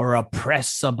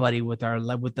oppress somebody with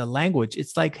the language.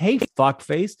 It's like, hey,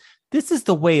 fuckface, this is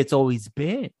the way it's always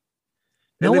been.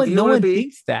 No one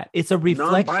thinks that. It's a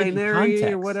reflection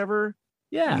non-binary or whatever.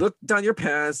 Yeah. Look down your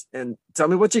pants and tell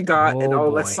me what you got,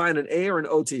 let's sign an A or an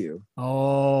O to you.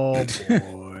 Oh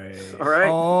boy. All right.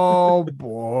 Oh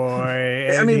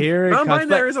boy. I mean,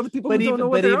 non-binaries are the people who don't know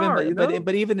what they are.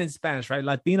 But even in Spanish, right?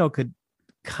 Latino could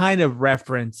kind of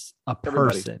reference a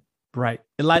person, right?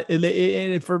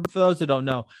 And for those who don't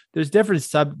know, there's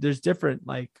different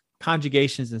like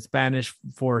conjugations in Spanish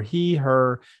for he,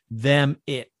 her, them,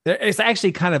 it. It's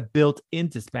actually kind of built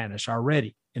into Spanish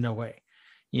already in a way.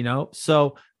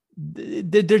 So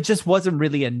there just wasn't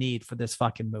really a need for this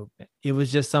fucking movement. It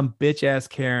was just some bitch ass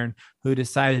Karen who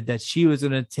decided that she was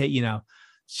going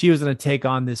to take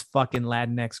on this fucking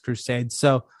Latinx crusade.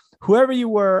 So whoever you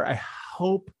were, I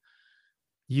hope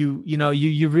you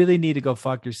really need to go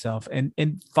fuck yourself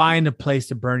and find a place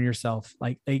to burn yourself.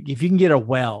 Like if you can get a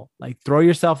well, like throw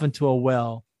yourself into a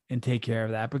well and take care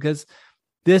of that, because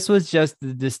this was just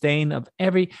the disdain of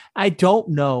I don't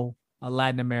know a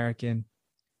Latin American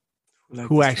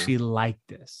who actually liked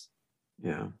this.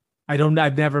 Yeah.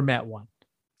 I've never met one.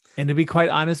 And to be quite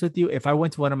honest with you, if I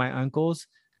went to one of my uncles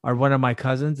or one of my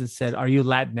cousins and said, "Are you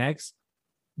Latinx?"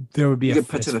 there would be a fist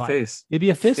fight. In the face. It'd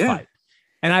be a fist fight.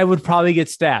 And I would probably get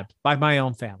stabbed by my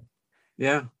own family.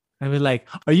 Yeah. I'd be like,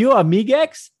 "Are you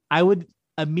Amigex?" I would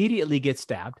immediately get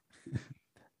stabbed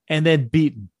and then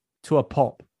beaten to a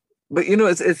pulp. But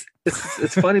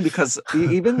it's funny because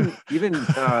even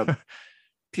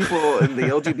people in the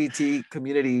LGBT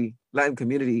community, Latin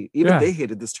community, they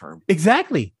hated this term.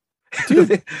 Exactly.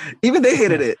 Dude. Even they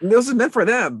hated it. And it wasn't meant for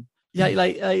them. Yeah,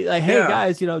 like hey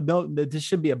guys, no, this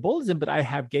should be a bulletin, but I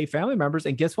have gay family members,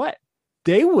 and guess what?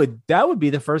 That would be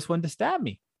the first one to stab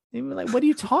me. They'd be like, "What are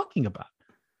you talking about?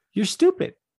 You're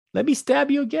stupid. Let me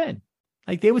stab you again."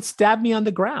 Like they would stab me on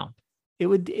the ground.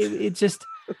 It just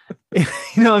what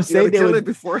I'm saying?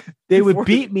 They would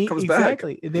beat me.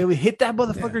 Exactly. Back. They would hit that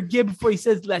motherfucker again before he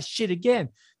says that shit again.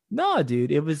 No,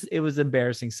 dude, it was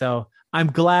embarrassing. So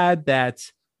I'm glad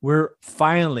that we're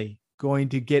finally going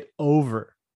to get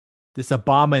over this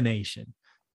abomination.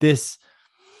 This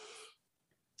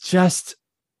just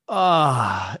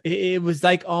it was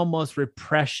like almost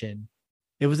repression.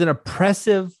 It was an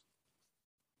oppressive.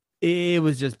 It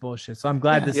was just bullshit. So I'm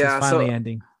glad this is finally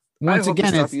ending. Once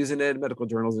again, stop using it in medical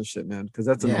journals and shit, man, because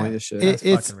that's annoying as shit.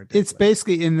 It's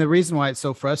basically, and the reason why it's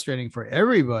so frustrating for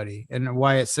everybody and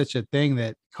why it's such a thing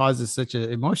that causes such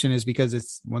an emotion is because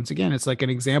it's like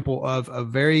an example of a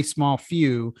very small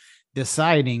few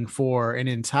deciding for an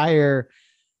entire,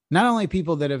 not only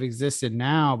people that have existed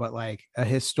now, but like a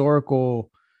historical,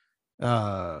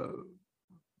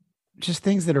 just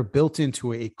things that are built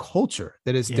into a culture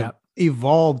that is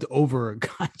evolved over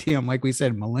goddamn, like we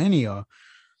said, millennia.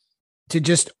 To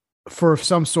just for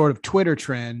some sort of Twitter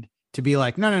trend to be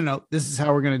like, no, this is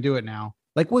how we're going to do it now.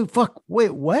 Like, wait,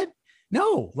 what?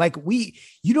 No, like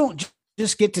you don't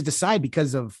just get to decide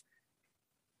because of,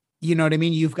 you know what I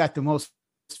mean? You've got the most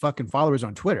fucking followers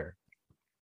on Twitter.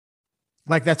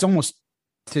 Like that's almost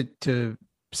to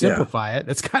simplify it.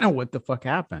 That's kind of what the fuck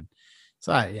happened.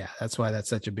 So that's why that's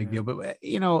such a big deal. But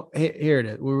here it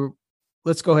is.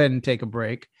 Let's go ahead and take a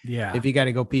break. Yeah. If you got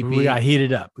to go pee. We got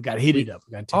heated up. We got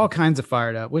all kinds of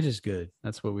fired up, which is good.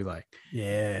 That's what we like.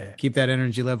 Yeah. Keep that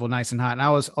energy level nice and hot. And I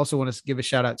also want to give a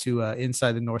shout out to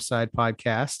Inside the North Side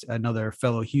podcast, another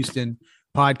fellow Houston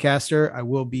podcaster. I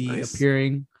will be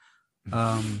appearing.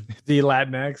 The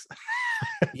Latinx.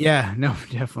 Yeah, no,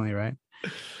 definitely right.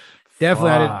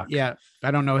 Definitely. I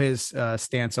don't know his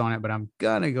stance on it, but I'm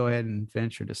gonna go ahead and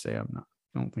venture to say I'm not.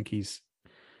 I don't think he's.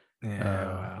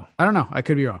 I don't know. I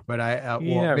could be wrong, but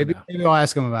maybe I'll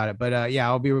ask him about it. But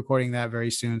I'll be recording that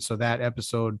very soon. So that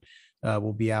episode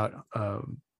will be out.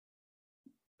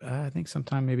 I think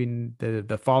sometime maybe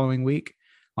the following week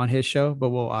on his show. But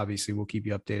we'll keep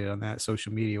you updated on that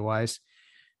social media wise,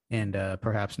 and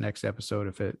perhaps next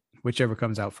episode whichever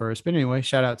comes out first. But anyway,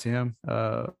 shout out to him.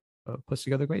 Puts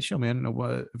together a great show, man.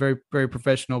 Very, very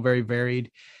professional, very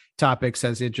varied topics,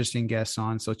 has interesting guests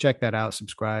on. So check that out.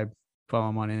 Subscribe, follow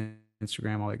him on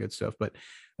Instagram, all that good stuff. But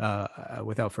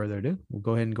without further ado, we'll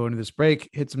go ahead and go into this break.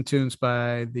 Hit some tunes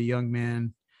by the young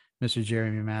man, Mr.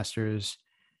 Jeremy Masters.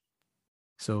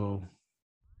 So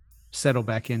settle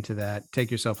back into that. Take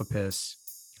yourself a piss,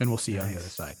 and we'll see you on the other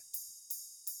side.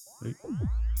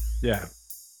 Yeah.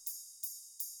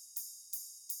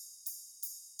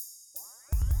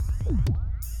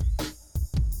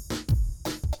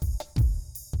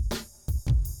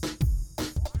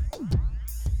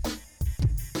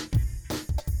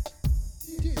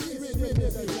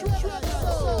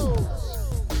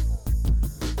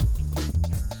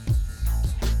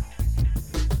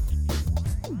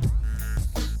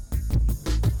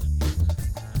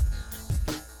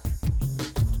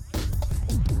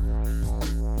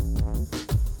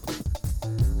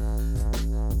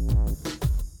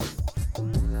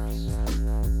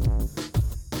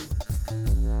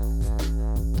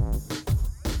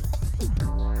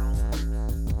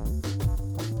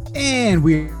 And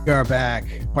we are back,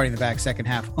 Party in the Back, second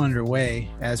half underway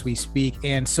as we speak.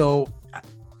 And so,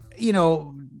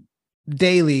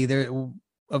 daily there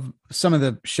of some of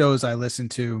the shows I listen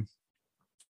to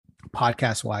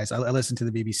podcast wise, I listen to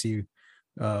the BBC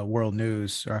World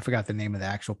News, or I forgot the name of the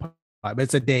actual pod, but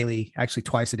it's a daily, actually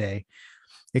twice a day.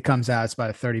 It comes out. It's about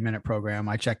a 30-minute program.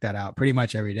 I check that out pretty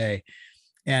much every day.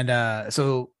 And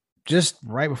so just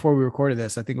right before we recorded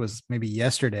this, I think it was maybe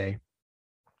yesterday,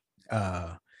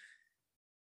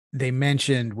 they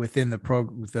mentioned within the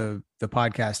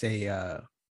podcast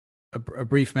a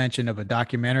brief mention of a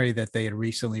documentary that they had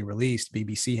recently released.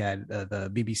 BBC had the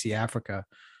BBC Africa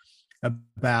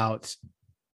about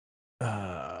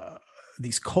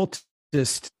these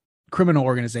cultist criminal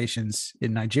organizations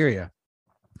in Nigeria.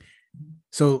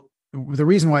 So the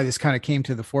reason why this kind of came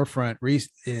to the forefront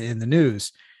in the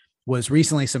news was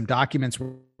recently some documents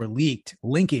were leaked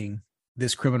linking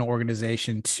this criminal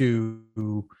organization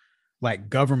to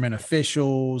like government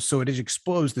officials. So it has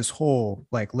exposed this whole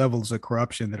like levels of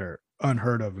corruption that are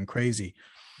unheard of and crazy.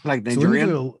 Like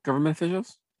Nigerian government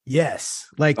officials? Yes.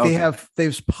 Like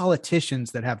there's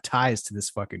politicians that have ties to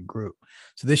this fucking group.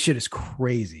 So this shit is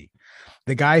crazy.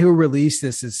 The guy who released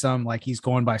this is he's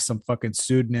going by some fucking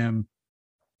pseudonym.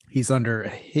 He's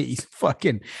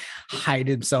fucking hide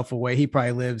himself away. He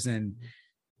probably lives in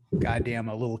goddamn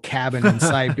a little cabin in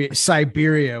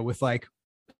Siberia with like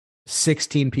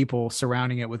 16 people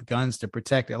surrounding it with guns to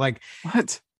protect it. Like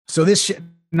what? So this shit.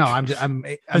 No, I'm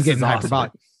getting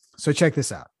hyperbolic. So check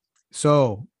this out.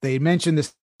 So they mentioned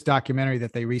this documentary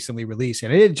that they recently released,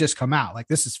 and it didn't just come out. Like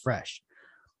this is fresh.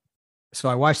 So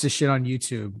I watched this shit on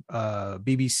YouTube.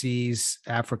 BBC's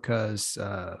Africa's.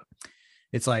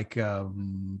 It's like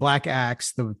Black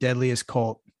Axe, the deadliest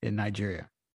cult in Nigeria.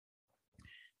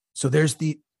 So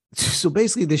basically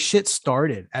this shit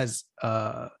started as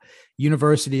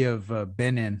University of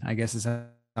Benin, I guess is how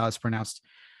it's pronounced,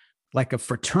 like a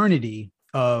fraternity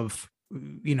of,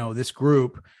 this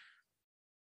group.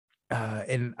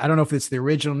 And I don't know if it's the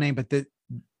original name, but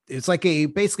it's like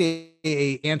basically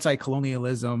a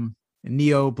anti-colonialism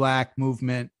neo-black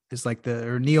movement is like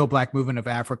neo-black movement of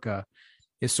Africa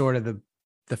is sort of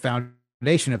the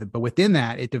foundation of it. But within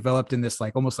that, it developed in this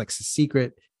like almost like a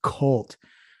secret cult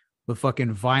with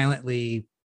fucking violently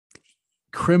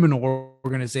criminal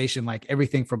organization, like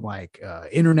everything from like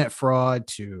internet fraud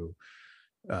to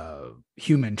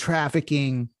human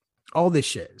trafficking, all this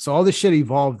shit. So all this shit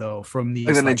evolved though from these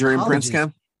like the Nigerian prince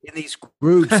camp in these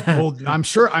groups. Well, I'm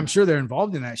sure they're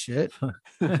involved in that shit.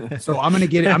 So I'm gonna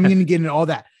get into all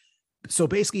that. So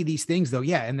basically these things though,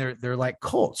 yeah, and they're like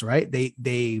cults, right?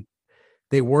 They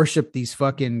worship these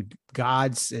fucking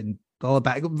gods and all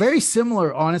about, very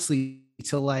similar, honestly,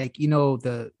 to like,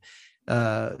 the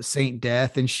Saint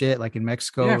Death and shit, like in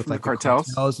Mexico with like the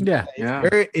cartels.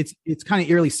 It's kind of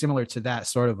eerily similar to that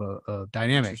sort of a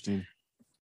dynamic.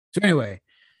 So anyway,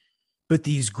 but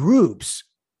these groups,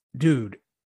 dude,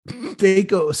 they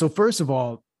go. So first of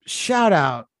all, shout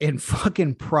out and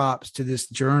fucking props to this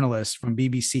journalist from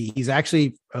BBC. He's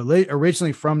actually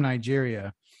originally from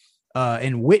Nigeria,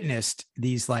 and witnessed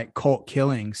these like cult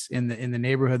killings in the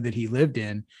neighborhood that he lived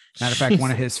in. Matter of fact,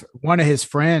 one of his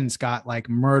friends got like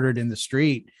murdered in the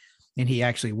street, and he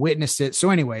actually witnessed it. So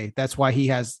anyway, that's why he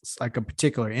has like a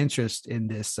particular interest in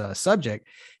this subject.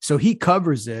 So he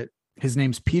covers it. His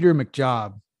name's Peter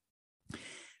McJob,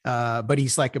 but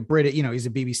he's like a Brit. He's a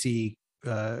BBC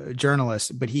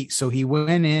journalist. But he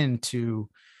went into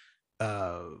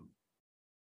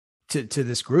to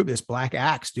this group, this Black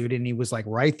Axe, dude, and he was like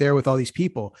right there with all these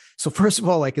people. So first of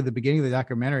all, like at the beginning of the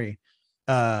documentary,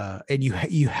 and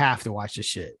you have to watch this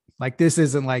shit. Like this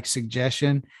isn't like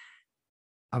suggestion.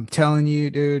 I'm telling you,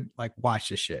 dude, like watch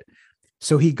this shit.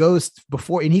 So he goes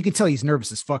before, and he can tell he's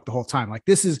nervous as fuck the whole time. Like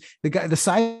this is the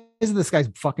size of this guy's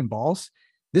fucking balls.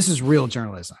 This is real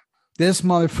journalism. This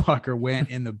motherfucker went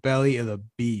in the belly of the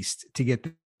beast to get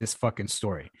this fucking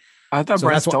story. I thought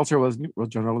Bryce Stelter was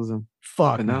journalism.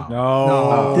 Fuck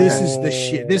no. This is the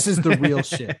shit. This is the real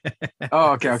shit.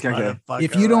 Oh, okay.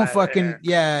 If you don't fucking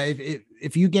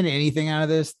if you get anything out of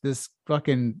this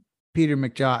fucking Peter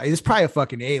McJob, it's probably a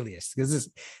fucking alias because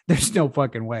there's no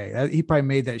fucking way. He probably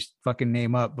made that fucking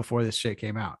name up before this shit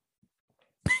came out.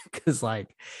 Because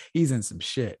like he's in some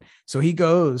shit. So he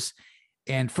goes,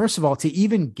 and first of all, to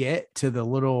even get to the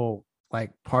little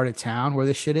like part of town where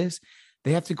this shit is,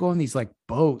 they have to go on these like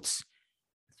boats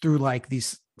through like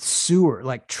these sewer,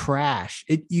 like trash.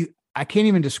 I can't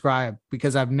even describe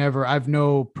because I've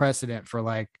no precedent for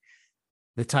like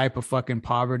the type of fucking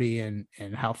poverty and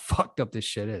how fucked up this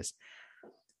shit is.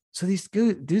 So these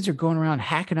dudes are going around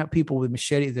hacking up people with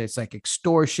machetes. It's like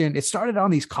extortion. It started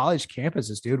on these college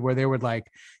campuses, dude, where they would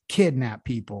like kidnap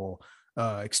people,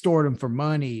 extort them for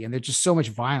money. And there's just so much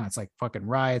violence, like fucking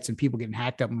riots and people getting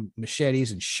hacked up with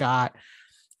machetes and shot.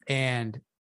 And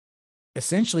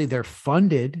essentially they're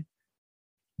funded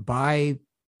by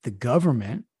the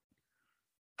government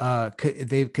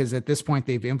because at this point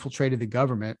they've infiltrated the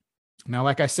government. Now,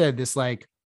 like I said, this like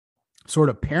sort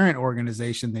of parent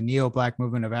organization, the Neo-Black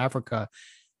Movement of Africa,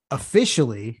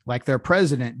 officially, like their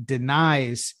president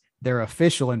denies their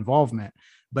official involvement,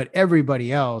 but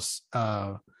everybody else,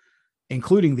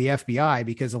 including the FBI,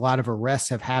 because a lot of arrests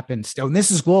have happened still. And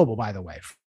this is global, by the way.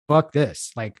 Fuck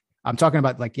this. Like, I'm talking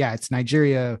about like, yeah, it's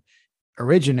Nigeria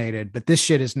originated, but this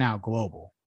shit is now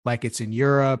global. Like it's in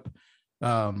Europe,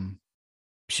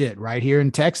 shit right here in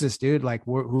Texas, dude. Like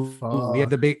we have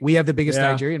the biggest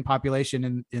Nigerian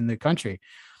population in the country.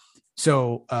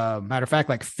 So matter of fact,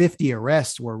 like 50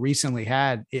 arrests were recently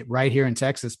had it right here in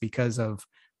Texas because of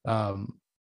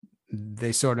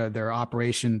their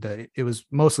operation. It was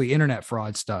mostly internet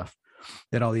fraud stuff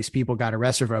that all these people got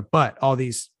arrested for, but all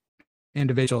these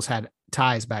individuals had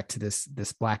ties back to this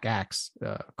Black Axe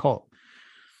cult.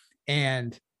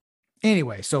 And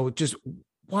anyway, so just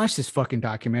watch this fucking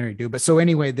documentary, dude. But so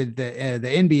anyway, the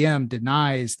NBM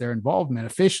denies their involvement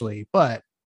officially, but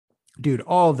dude,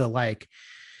 all the like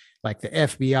the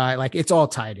FBI, like it's all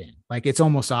tied in. Like it's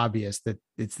almost obvious that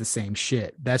it's the same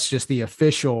shit. That's just the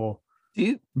official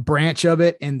branch of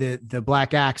it. And the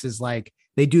Black Axe is like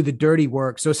they do the dirty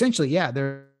work. So essentially, yeah,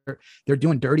 they're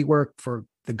doing dirty work for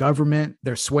the government.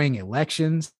 They're swaying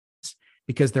elections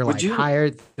because they're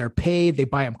hired, they're paid, they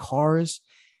buy them cars.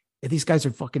 And these guys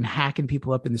are fucking hacking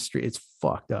people up in the street. It's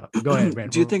fucked up. Go ahead, man.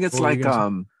 Do you think it's like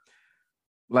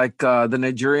the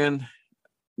Nigerian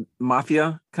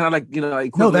mafia, kind of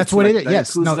like no, that's what it is.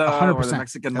 Yes, no, 100%. Or the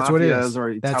Mexican that's what it mafias is. Or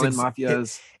Italian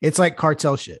mafias. It's like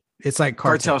cartel shit. It's like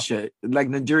cartel shit, like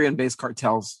Nigerian-based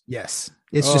cartels. Yes,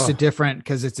 it's just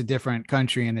because it's a different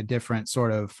country and a different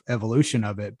sort of evolution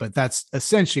of it. But that's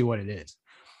essentially what it is.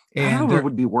 And I don't know what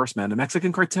would be worse, man, a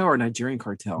Mexican cartel or a Nigerian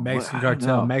cartel? Mexican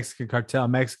cartel.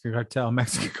 Do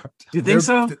you think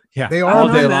so? Yeah, they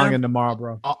all day long and tomorrow,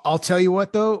 bro. I'll tell you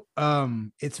what though,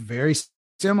 it's very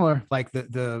similar. Like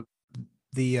the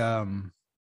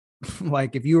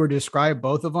like if you were to describe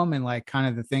both of them and like kind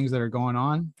of the things that are going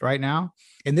on right now,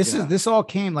 and this all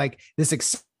came like this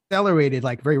accelerated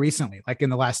like very recently, like in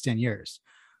the last 10 years.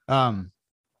 Kind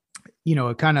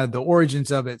of the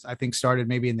origins of it, I think, started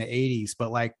maybe in the 80s,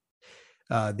 but like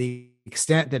the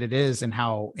extent that it is and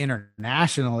how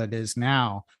international it is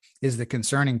now is the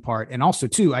concerning part. And also,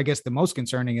 too, I guess the most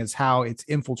concerning is how it's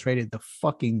infiltrated the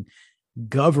fucking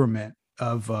government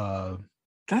of.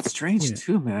 That's strange,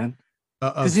 too, man.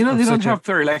 Because they don't have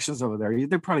fair elections over there.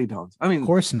 They probably don't. I mean, of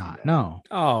course not. No.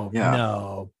 Oh yeah.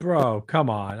 No, bro. Come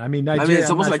on. I mean, Nigeria,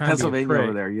 it's almost like Pennsylvania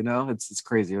over there. It's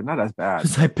crazy. Not as bad.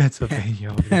 It's like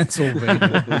Pennsylvania.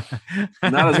 Pennsylvania.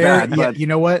 Not as bad. But you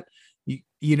know what?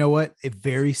 You know what? It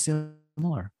very similar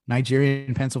similar. Nigeria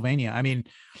and Pennsylvania. I mean,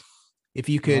 if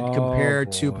you could compare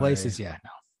two places,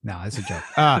 no, it's a joke.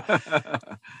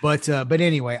 But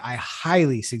anyway, I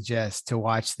highly suggest to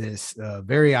watch this.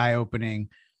 Very eye-opening,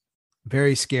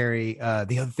 very scary.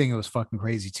 The other thing that was fucking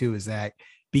crazy too is that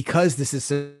because this is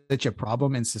such a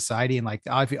problem in society, and like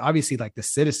obviously like the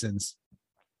citizens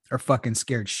are fucking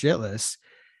scared shitless.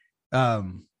 But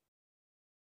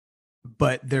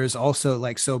there's also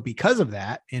like, so because of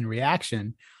that, in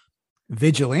reaction,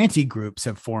 vigilante groups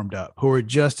have formed up who are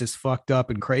just as fucked up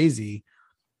and crazy.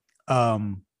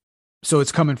 So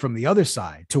it's coming from the other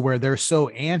side to where they're so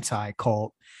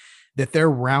anti-cult that they're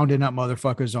rounding up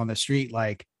motherfuckers on the street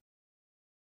like,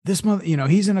 this mother,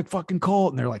 he's in a fucking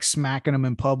cult, and they're like smacking them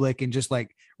in public and just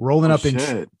like rolling up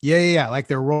in yeah, like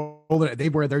they're rolling. They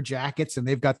wear their jackets and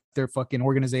they've got their fucking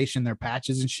organization, their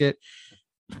patches and shit.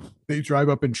 They drive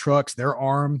up in trucks. They're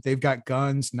armed. They've got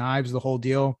guns, knives, the whole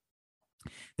deal.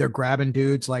 They're grabbing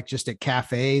dudes like just at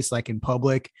cafes, like in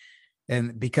public,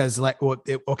 and because like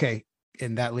okay,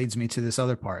 and that leads me to this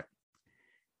other part.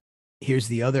 Here's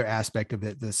the other aspect of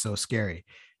it that's so scary.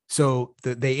 So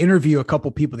they interview a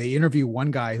couple people. They interview one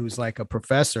guy who's like a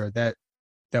professor that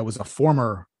was a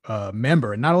former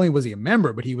member. And not only was he a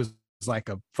member, but he was like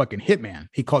a fucking hitman.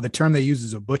 He called the term they use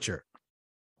is a butcher.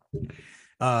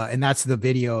 And that's the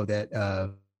video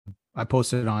that I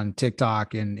posted on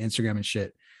TikTok and Instagram and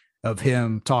shit of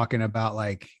him talking about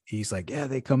like, he's like, yeah,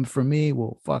 they come for me.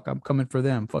 Well, fuck, I'm coming for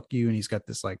them. Fuck you. And he's got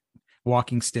this like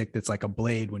walking stick that's like a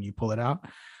blade when you pull it out.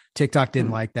 TikTok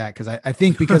didn't like that because I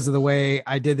think because of the way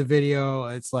I did the video,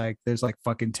 it's like there's like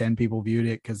fucking 10 people viewed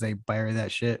it because they bury that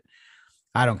shit.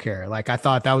 I don't care. Like I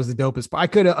thought that was the dopest. I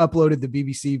could have uploaded the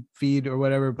BBC feed or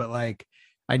whatever, but like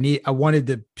I wanted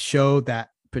to show that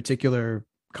particular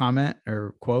comment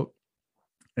or quote.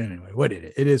 Anyway, what did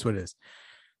it? It is what it is.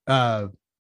 So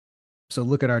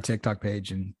look at our TikTok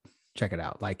page and check it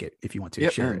out. Like it if you want to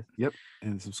share it. Yep,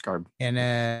 and subscribe. And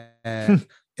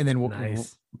and then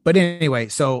nice. But anyway,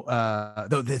 so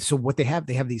so what they have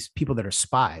these people that are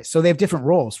spies. So they have different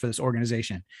roles for this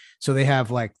organization. So they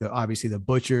have like obviously the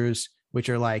butchers, which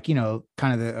are like, kind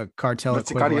of the cartel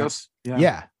equivalent.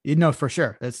 Yeah, for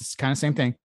sure. That's kind of same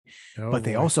thing. But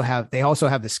they also have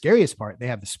the scariest part. They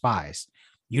have the spies.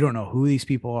 You don't know who these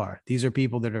people are. These are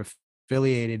people that are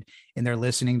affiliated and they're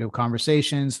listening to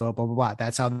conversations, blah, blah, blah, blah.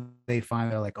 That's how they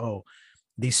find they're like, oh,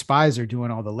 these spies are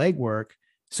doing all the legwork.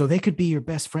 So they could be your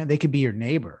best friend. They could be your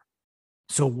neighbor.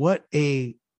 So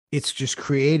it's just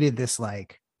created this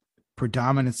like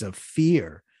predominance of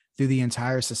fear through the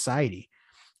entire society.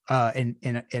 And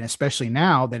especially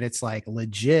now that it's like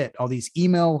legit, all these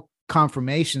email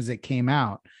confirmations that came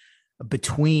out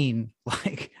between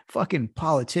like fucking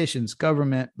politicians,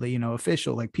 government,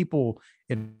 official, like people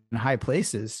in high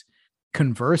places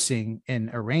conversing and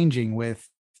arranging with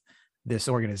this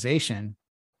organization.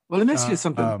 Well, let me ask you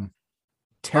something.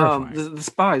 Terrifying. The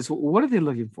spies, what are they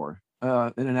looking for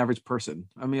in an average person?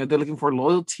 I mean, are they looking for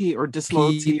loyalty or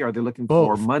disloyalty? Are they looking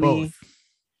for money?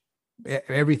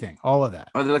 Everything, all of that.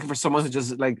 Are they looking for someone who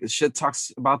just like shit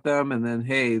talks about them and then,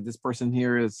 hey, this person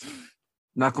here is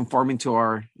not conforming to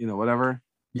our, whatever?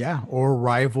 Yeah, or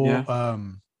rival. Yeah.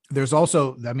 There's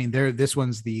also, I mean, this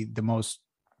one's the most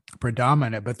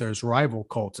predominant, but there's rival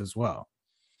cults as well.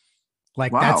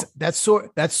 Like that's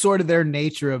sort of their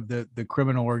nature of the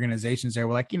criminal organizations there.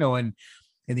 We're like, in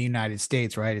the United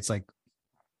States, right? It's like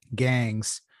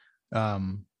gangs,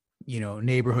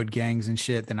 neighborhood gangs and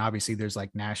shit. Then obviously there's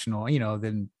like national,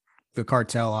 then the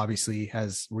cartel obviously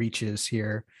has reaches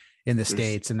here in the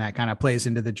States, and that kind of plays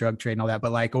into the drug trade and all that.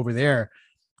 But like over there,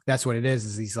 that's what it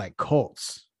is these like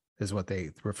cults is what they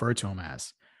refer to them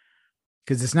as.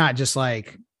 Because it's not just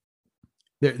like,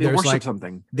 there's worship like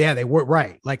something. Yeah, they were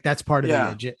right. Like that's part of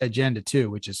the agenda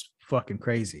too, which is fucking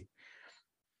crazy.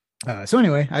 So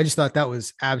anyway, I just thought that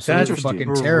was absolutely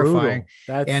fucking terrifying.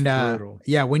 That's brutal.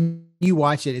 Yeah, when you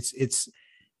watch it, it's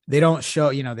they don't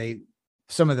show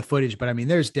some of the footage, but I mean,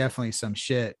 there's definitely some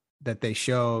shit that they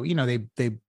show.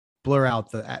 They blur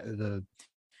out the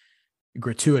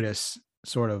gratuitous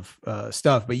sort of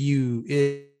stuff, but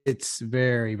it's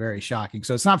very, very shocking.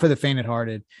 So it's not for the faint at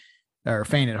heart.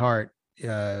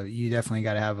 You definitely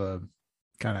got to have a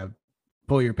kind of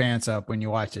pull your pants up when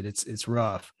you watch it. It's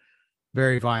rough,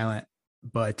 very violent,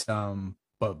 but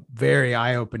very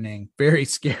eye-opening, very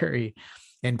scary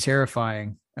and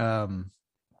terrifying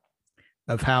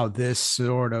of how this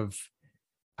sort of,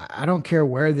 I don't care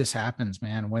where this happens,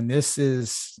 man. When this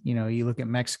is, you look at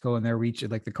Mexico and their reach,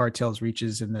 like the cartels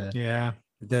reaches and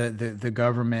the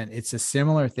government, it's a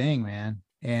similar thing, man.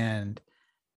 And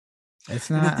it's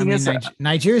not,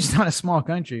 Nigeria's not a small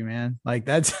country, man. Like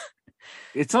that's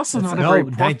It's also That's not a No, very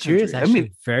poor Nigeria is country.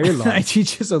 actually very large.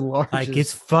 Nigeria's a large. Like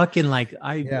it's fucking like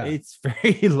Yeah. it's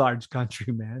very large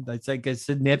country, man. It's like a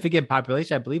significant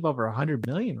population. I believe over 100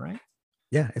 million, right?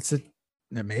 yeah, it's a.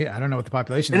 I don't know what the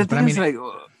population and is, the but I thing mean, is,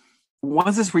 like,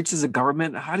 once this reaches the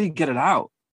government, how do you get it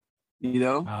out? You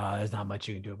know, There's not much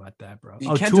you can do about that, bro.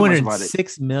 You Oh, can't do much about it.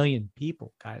 206 million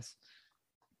people, guys.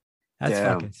 That's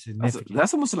Damn. fucking significant.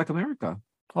 That's almost like America.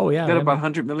 Oh yeah, You got I about mean,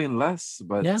 100 million less,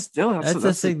 but Yeah, still, that's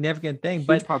a significant thing. huge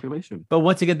But population.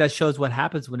 once again, that shows what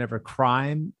happens whenever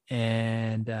crime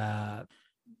and these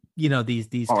kind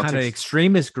of Politics.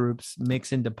 extremist groups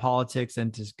mix into politics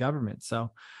and to government.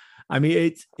 So, I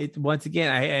mean, it's once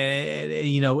again,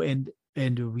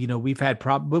 we've had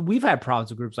problems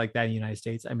with groups like that in the United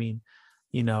States. I mean,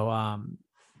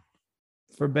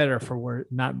 for better or for worse,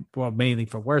 not well, mainly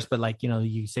for worse, but like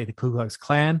you say the Ku Klux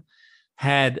Klan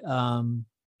had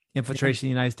infiltration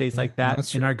in the United States like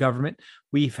that in our government.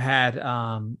 We've had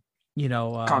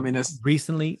Communists.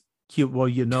 recently. There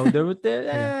was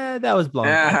that was blown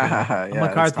up.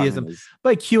 McCarthyism,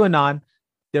 but QAnon,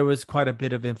 there was quite a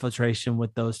bit of infiltration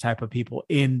with those type of people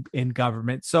in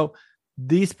government. So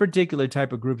these particular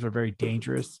type of groups are very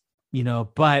dangerous,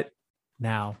 but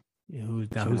now who's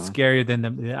scarier than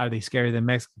them? Are they scarier than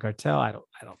Mexican cartel? I don't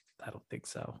think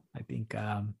so. I think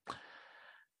we're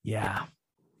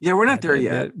not there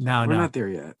yet. No, we're not there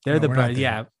yet. They're No, we're not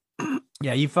there.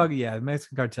 the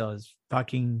Mexican cartel is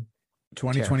fucking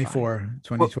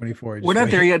 2024. We're not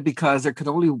there yet because there could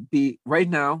only be right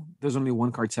now. There's only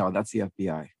one cartel. That's the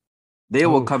FBI. They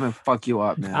will come and fuck you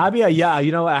up, man. I have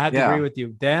to agree with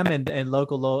you. Them and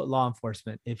local law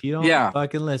enforcement. If you don't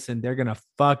fucking listen, they're gonna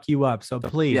fuck you up. So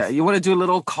please, you want to do a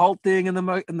little cult thing in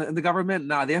the government?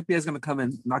 Nah, the FBI is gonna come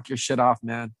and knock your shit off,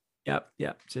 man. Yep.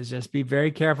 Just be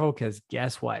very careful because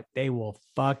guess what? They will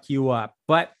fuck you up.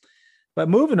 But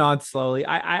moving on slowly,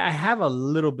 I have a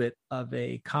little bit of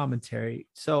a commentary.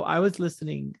 So I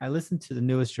listened to the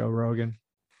newest Joe Rogan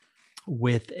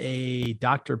with a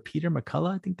Dr. Peter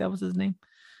McCullough. I think that was his name.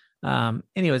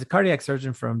 Anyways, a cardiac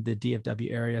surgeon from the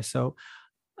DFW area. So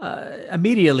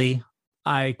immediately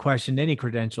I questioned any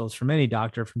credentials from any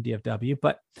doctor from DFW,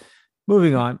 but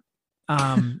moving on,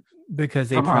 because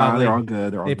they're all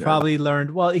good. They probably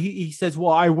learned, well, he says,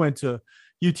 well, I went to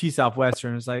UT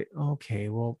Southwestern. It's like, okay,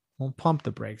 well, we'll pump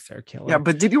the brakes there, killer. Yeah,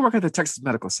 but did you work at the Texas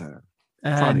Medical Center?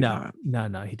 No,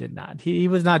 he did not. He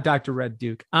was not Dr. Red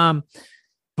Duke.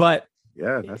 But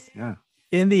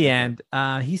in the end,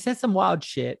 he said some wild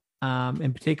shit.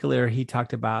 In particular, he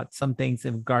talked about some things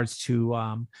in regards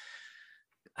to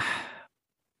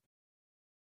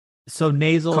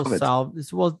nasal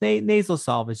salvage. Well, nasal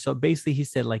salvage. So basically, he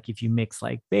said like if you mix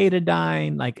like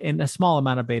betadine, like in a small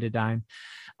amount of betadine,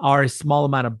 or a small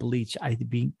amount of bleach, I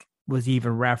think was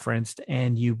even referenced,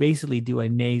 and you basically do a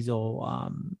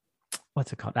nasal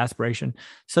what's it called, aspiration.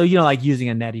 So like using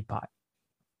a neti pot,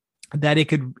 that it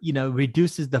could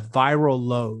reduces the viral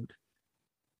load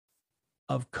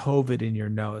of COVID in your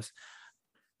nose.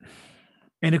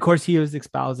 And of course, he was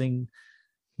espousing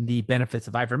the benefits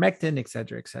of ivermectin, et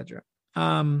cetera, et cetera.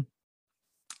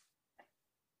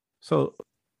 So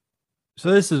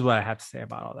this is what I have to say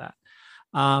about all that.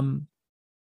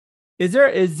 Is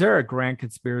there a grand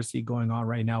conspiracy going on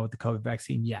right now with the COVID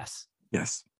vaccine? Yes.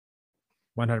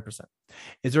 100%.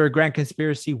 Is there a grand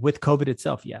conspiracy with COVID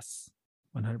itself? Yes.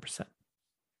 100%.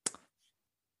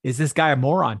 Is this guy a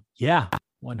moron? Yeah.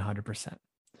 100%.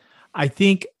 I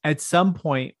think at some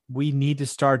point we need to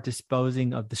start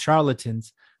disposing of the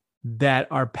charlatans that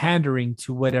are pandering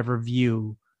to whatever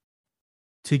view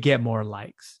to get more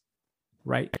likes,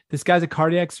 right? This guy's a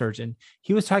cardiac surgeon.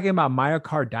 He was talking about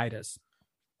myocarditis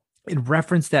in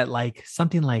reference that like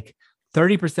something like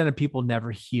 30% of people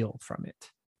never heal from it,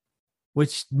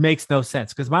 which makes no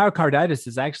sense because myocarditis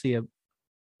is actually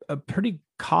a pretty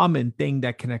common thing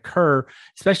that can occur,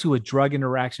 especially with drug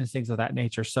interactions, things of that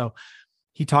nature. So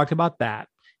he talked about that.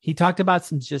 He talked about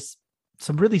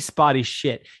some really spotty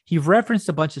shit. He referenced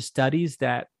a bunch of studies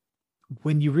that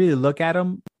when you really look at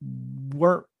them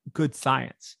weren't good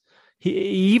science. He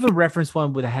even referenced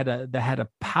one that had a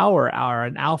power hour,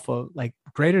 an alpha like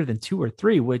greater than 2 or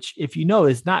 3, which if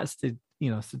is not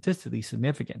statistically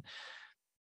significant.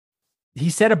 He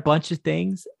said a bunch of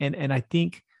things, and I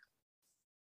think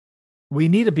we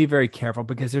need to be very careful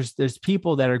because there's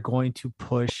people that are going to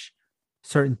push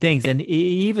certain things. And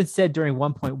he even said during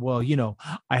one point, well,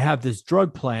 I have this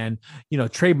drug plan,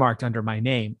 trademarked under my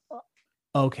name.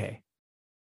 Okay.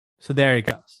 So there he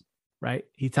goes. Right.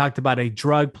 He talked about a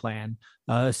drug plan,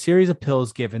 a series of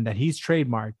pills given that he's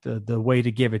trademarked the way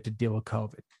to give it to deal with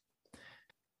COVID.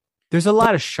 there's a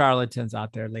lot of charlatans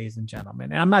out there, ladies and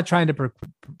gentlemen. And I'm not trying to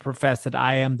profess that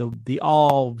I am the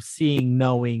all-seeing,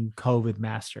 knowing COVID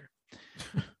master.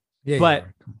 But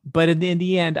in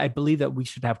the end, I believe that we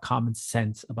should have common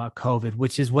sense about COVID,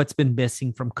 which is what's been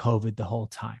missing from COVID the whole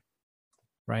time,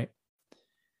 right?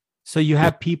 So you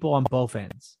have people on both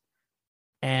ends,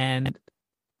 and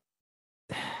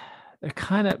they're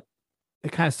kind of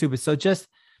stupid. So just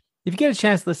if you get a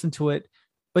chance, listen to it.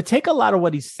 But take a lot of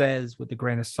what he says with a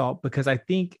grain of salt, because I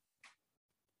think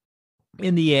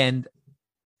in the end,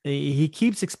 he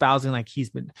keeps espousing like he's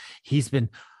been,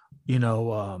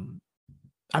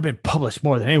 I've been published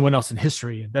more than anyone else in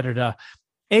history and da-da-da.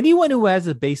 Anyone who has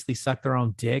to basically suck their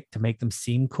own dick to make them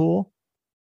seem cool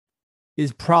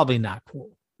is probably not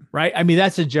cool, right? I mean,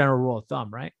 that's a general rule of thumb,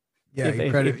 right? Yeah,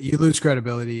 you lose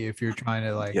credibility if you're trying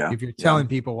to if you're telling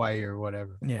people why you're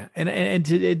whatever. Yeah, and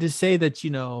to say that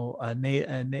using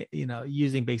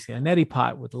basically a neti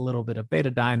pot with a little bit of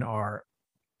betadine or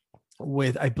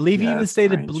with, I believe he even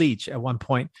stated bleach at one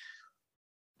point.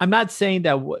 I'm not saying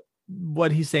that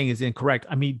what he's saying is incorrect.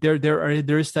 I mean, there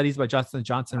are studies by Johnson &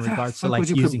 Johnson in regards to like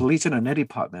using bleach in a neti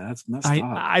pot, man. That's messed up.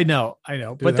 I know,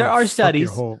 dude, but there are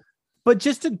studies. But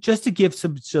just to give a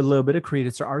little bit of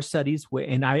credence, there are studies where,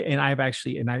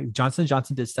 Johnson &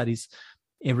 Johnson did studies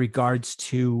in regards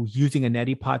to using a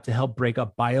neti pot to help break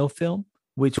up biofilm,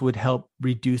 which would help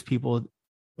reduce people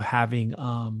having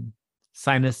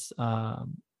sinus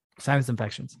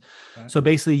infections. Okay. So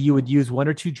basically, you would use 1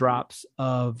 or 2 drops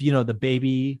of the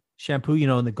baby shampoo,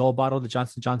 in the gold bottle, the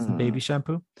Johnson & Johnson baby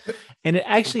shampoo, and it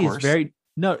actually is very.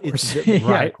 No, it's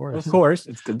right. Of course.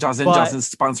 It's Johnson & Johnson's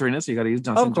sponsoring it, so you got to use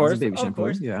Johnson & Johnson baby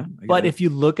shampoo. Yeah. But if you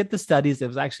look at the studies, it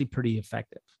was actually pretty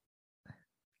effective.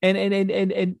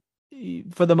 And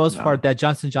for the most part, that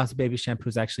Johnson & Johnson baby shampoo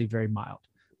is actually very mild.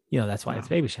 That's why it's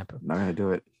baby shampoo. Not going to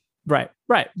do it. Right.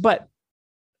 But,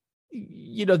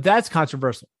 that's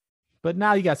controversial. But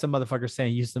now you got some motherfuckers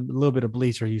saying use a little bit of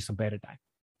bleach or use some betadine.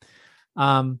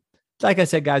 Like I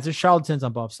said, guys, there's charlatans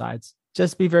on both sides.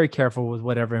 Just be very careful with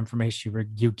whatever information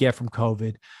you get from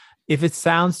COVID. If it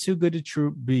sounds too good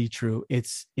to be true, it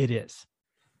is.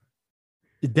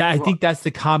 I think that's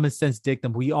the common sense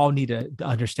dictum we all need to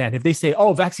understand. If they say,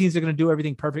 "Oh, vaccines are going to do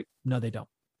everything perfect," no, they don't.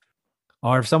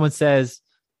 Or if someone says,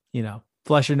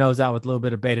 flush your nose out with a little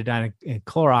bit of betadine and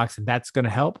Clorox, and that's going to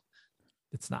help,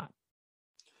 it's not.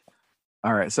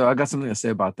 All right, so I got something to say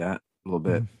about that a little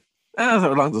bit,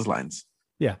 along those lines.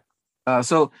 Yeah.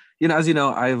 So as you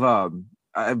know,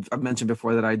 I've mentioned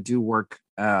before that I do work,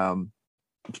 as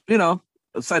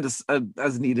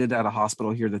needed at a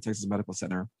hospital here at the Texas Medical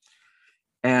Center,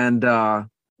 and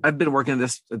I've been working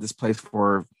at this place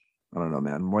for, I don't know,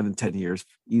 man, more than 10 years,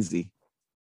 easy,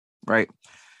 right?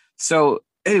 So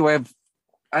anyway,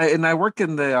 I work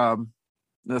in the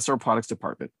store products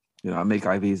department. I make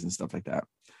IVs and stuff like that.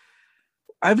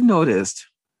 I've noticed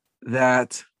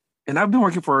that, and I've been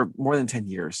working for more than 10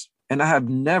 years. And I have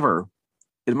never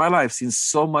in my life seen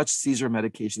so much seizure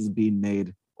medications being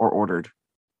made or ordered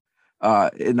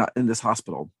in this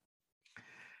hospital.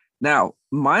 Now,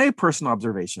 my personal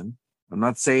observation, I'm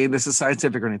not saying this is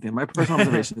scientific or anything. My personal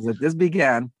observation is that this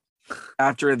began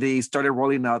after they started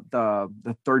rolling out the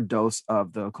 3rd dose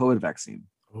of the COVID vaccine.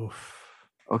 Oof.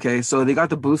 Okay, so they got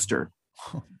the booster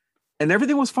and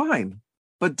everything was fine.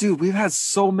 But dude, we've had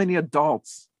so many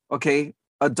adults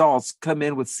come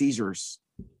in with seizures.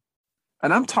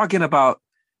 And I'm talking about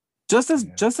just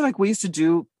like we used to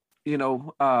do, 20,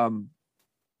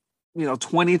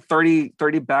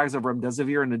 30 bags of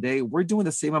remdesivir in a day. We're doing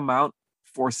the same amount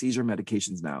for seizure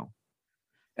medications now.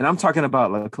 And I'm talking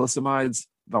about laicosamides,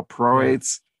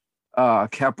 valproates,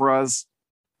 Keppras.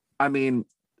 I mean,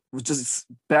 just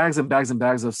bags and bags and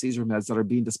bags of seizure meds that are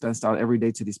being dispensed out every day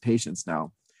to these patients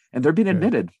now. And they're being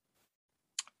admitted.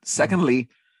 Secondly,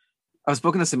 I've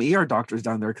spoken to some ER doctors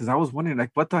down there because I was wondering,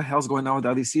 what the hell's going on with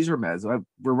all these seizure meds?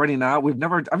 We're running out.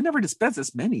 I've never dispensed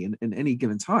this many in any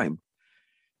given time.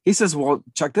 He says, well,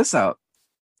 check this out.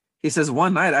 He says,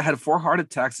 one night I had 4 heart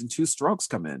attacks and 2 strokes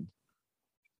come in.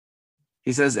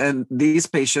 He says, and these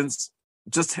patients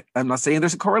I'm not saying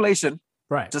there's a correlation,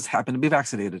 right? Just happen to be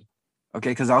vaccinated. Okay.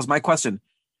 Because that was my question.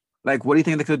 What do you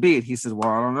think they could be? He says, well,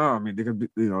 I don't know. I mean, they could be,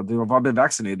 they've all been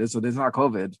vaccinated, so there's not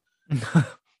COVID.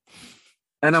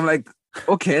 And I'm like,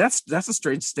 okay, that's a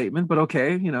strange statement, but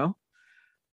okay,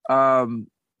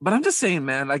 but I'm just saying,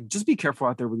 man, just be careful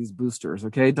out there with these boosters,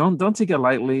 okay? Don't take it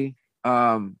lightly.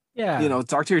 Talk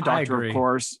to your doctor, of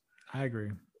course. I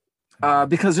agree.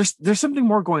 Because there's something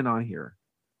more going on here.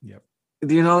 Yep.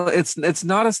 It's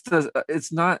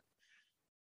not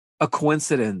a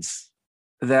coincidence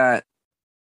that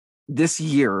this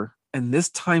year and this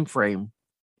time frame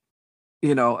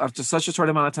after such a short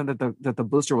amount of time that the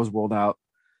booster was rolled out,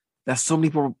 that so many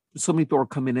people were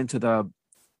coming into the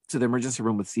emergency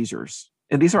room with seizures,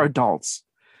 and these are adults.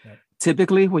 Yep.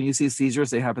 Typically, when you see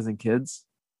seizures, it happens in kids.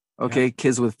 Okay, yep.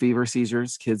 Kids with fever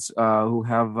seizures, kids who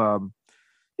have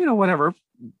whatever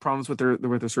problems with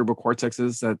their cerebral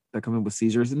cortexes that come in with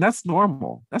seizures, and that's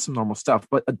normal. That's some normal stuff.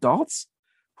 But adults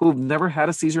who've never had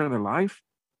a seizure in their life,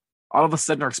 all of a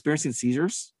sudden are experiencing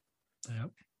seizures. Yep.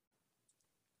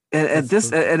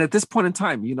 And at this point in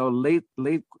time,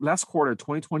 late last quarter,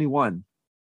 2021,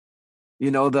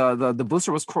 the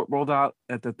booster was rolled out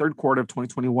at the third quarter of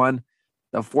 2021.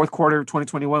 The fourth quarter of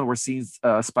 2021, we're seeing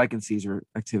a spike in seizure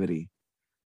activity.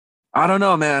 I don't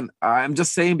know, man. I'm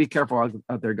just saying, be careful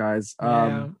out there, guys.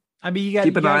 Yeah. I mean,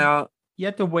 keep an eye out. You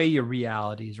have to weigh your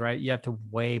realities, right? You have to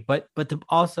weigh, but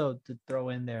to throw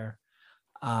in there,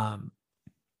 like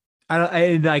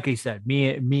I said,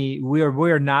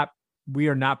 we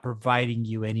are not providing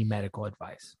you any medical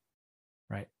advice,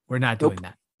 right? We're not doing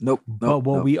that. Nope. But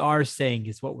what we are saying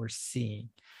is what we're seeing.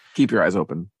 Keep your eyes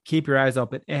open. Keep your eyes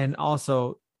open. And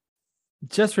also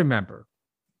just remember,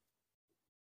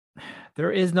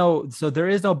 there is no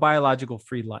biological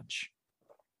free lunch.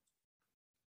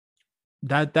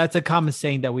 That's a common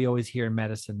saying that we always hear in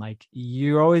medicine. Like,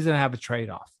 you're always going to have a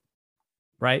trade-off,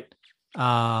 right?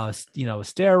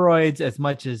 Steroids, as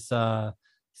much as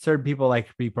certain people like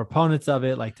to be proponents of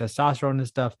it, like testosterone and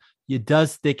stuff, it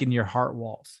does stick in your heart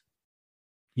walls.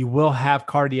 You will have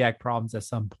cardiac problems at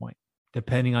some point,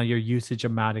 depending on your usage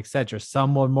amount, etc.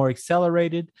 Some are more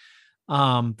accelerated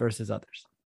versus others.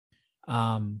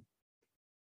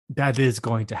 That is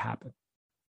going to happen.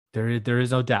 There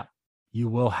is no doubt. You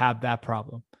will have that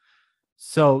problem.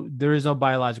 So there is no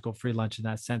biological free lunch in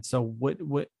that sense. So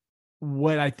what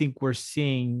I think we're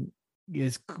seeing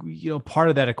is, part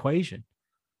of that equation.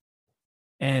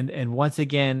 And once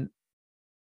again,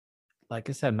 like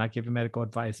I said, I'm not giving medical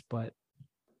advice, but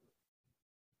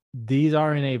these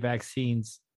RNA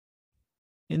vaccines,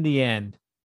 in the end,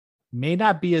 may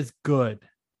not be as good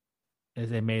as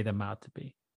they made them out to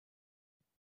be.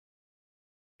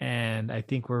 And I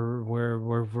think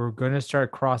we're going to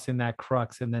start crossing that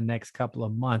crux in the next couple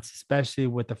of months, especially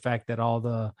with the fact that a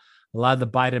lot of the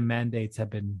Biden mandates have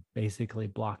been basically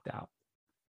blocked out.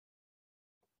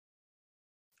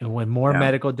 And when more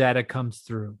medical data comes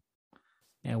through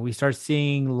and we start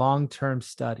seeing long-term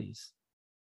studies,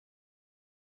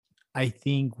 I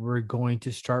think we're going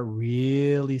to start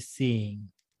really seeing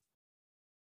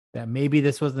that maybe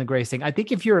this wasn't the greatest thing. I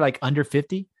think if you're like under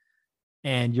 50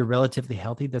 and you're relatively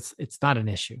healthy, it's not an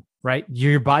issue, right?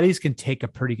 Your bodies can take a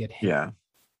pretty good hit.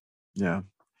 Yeah.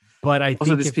 But I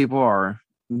think these people are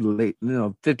late,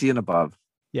 50 and above.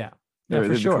 Yeah,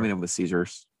 for sure. Coming in with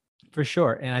seizures. For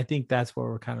sure. And I think that's what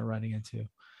we're kind of running into.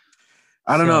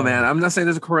 I don't know, man. I'm not saying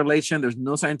there's a correlation. There's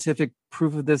no scientific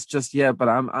proof of this just yet, but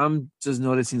I'm just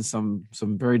noticing some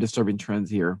very disturbing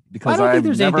trends here, because I don't think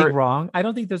there's anything wrong. I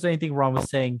don't think there's anything wrong with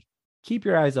saying, keep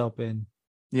your eyes open.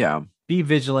 Yeah. Be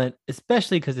vigilant,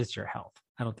 especially because it's your health.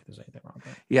 I don't think there's anything wrong with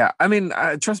it. Yeah. I mean,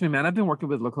 trust me, man, I've been working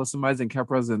with locosamides and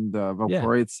Keppras and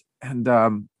valproates,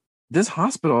 and this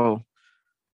hospital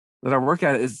that I work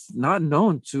at is not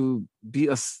known to be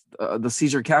the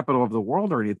seizure capital of the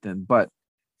world or anything, but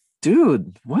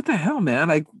dude, what the hell, man?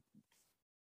 Like,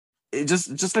 it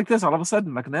just like this, all of a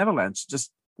sudden, like an avalanche,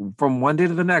 just from one day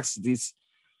to the next.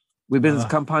 We've been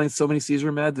compounding so many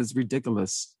seizure meds, it's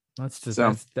ridiculous. That's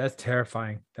terrifying.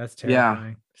 That's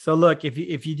terrifying. Yeah. So look,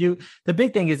 if you do, the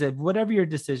big thing is that whatever your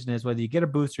decision is, whether you get a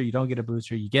booster, you don't get a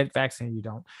booster, you get vaccinated, you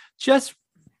don't, just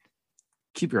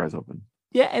keep your eyes open.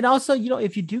 Yeah, and also,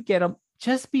 if you do get them,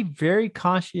 just be very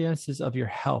conscientious of your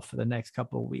health for the next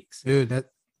couple of weeks, dude.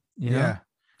 Yeah.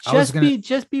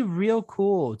 Just be real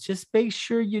cool. Just make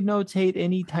sure you notate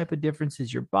any type of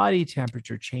differences. Your body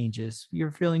temperature changes.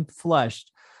 You're feeling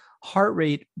flushed. Heart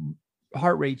rate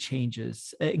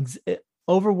changes.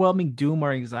 Overwhelming doom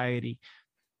or anxiety.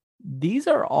 These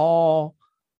are all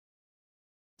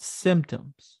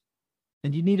symptoms,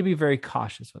 and you need to be very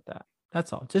cautious with that.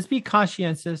 That's all. Just be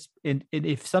conscientious, and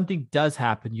if something does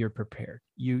happen, you're prepared.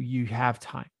 You have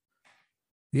time.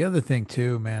 The other thing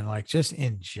too, man, like just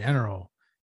in general,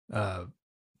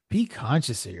 be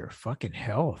conscious of your fucking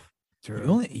health.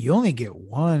 True. You only get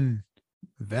one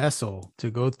vessel to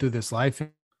go through this life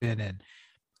in, and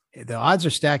the odds are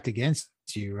stacked against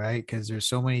you, right? Because there's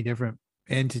so many different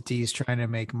entities trying to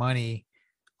make money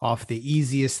off the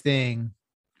easiest thing,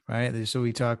 right? So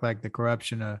we talk like the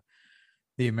corruption of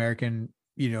the American,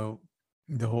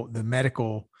 the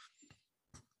medical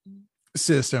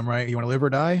system, right? You want to live or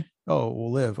die? Oh,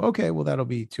 we'll live. Okay, well that'll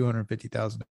be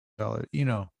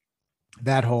 $250,000.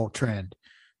 that whole trend.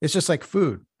 It's just like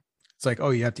food. It's like, oh,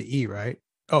 you have to eat, right?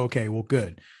 Oh, okay, well,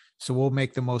 good. So we'll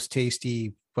make the most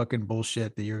tasty fucking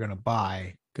bullshit that you're going to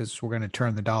buy because we're going to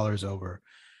turn the dollars over.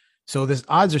 So this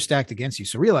odds are stacked against you.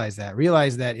 So realize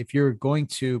that if you're going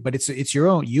to, but it's your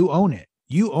own, you own it.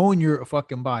 You own your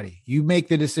fucking body. You make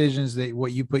the decisions that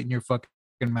what you put in your fucking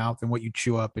mouth and what you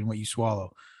chew up and what you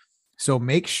swallow. So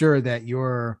make sure that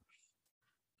you're,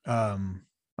 I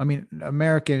mean,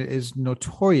 America is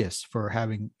notorious for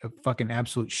having a fucking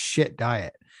absolute shit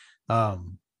diet.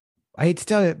 I hate to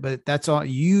tell you, but that's all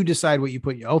you decide what you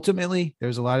put. Ultimately,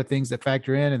 there's a lot of things that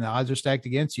factor in and the odds are stacked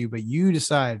against you, but you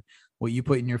decide what you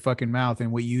put in your fucking mouth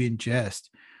and what you ingest.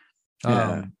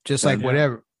 Just like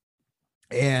whatever.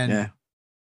 And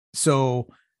so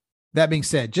that being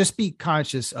said, just be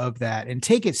conscious of that and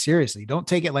take it seriously. Don't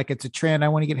take it like it's a trend. I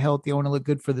want to get healthy. I want to look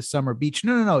good for the summer beach.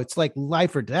 No. It's like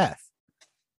life or death.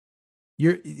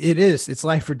 It's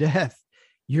life or death.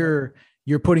 You're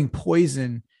putting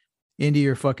poison into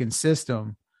your fucking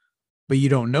system, but you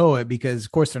don't know it because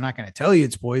of course they're not going to tell you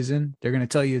it's poison. They're going to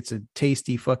tell you it's a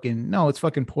tasty fucking, no, it's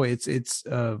fucking poison.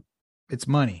 It's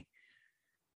money.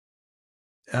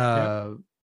 So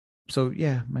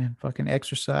yeah, man, fucking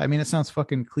exercise. I mean, it sounds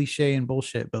fucking cliche and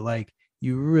bullshit, but like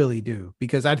you really do,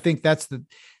 because I think that's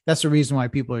the reason why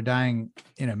people are dying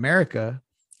in America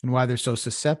and why they're so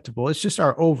susceptible. It's just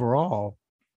our overall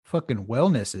fucking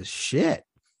wellness is shit.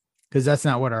 Because that's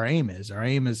not what our aim is. Our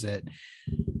aim is that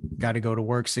got to go to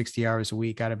work 60 hours a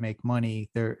week, got to make money.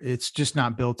 It's just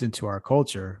not built into our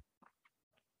culture.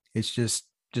 It's just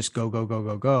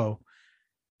go.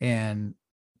 And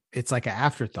it's like an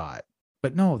afterthought.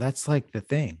 But no, that's like the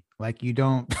thing. Like you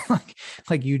don't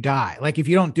like you die. Like if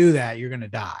you don't do that, you're going to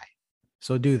die.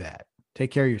 So do that.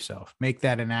 Take care of yourself. Make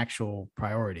that an actual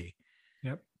priority.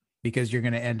 Yep. Because you're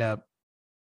going to end up,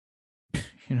 you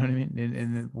know what I mean?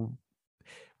 And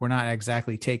we're not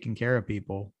exactly taking care of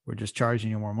people. We're just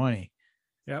charging you more money.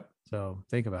 Yep. So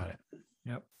think about it.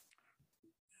 Yep.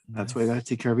 That's why we got to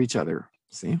take care of each other.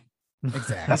 See?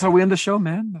 Exactly. That's how we end the show,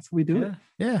 man. That's how we do it.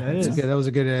 Yeah. That was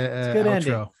a good good outro.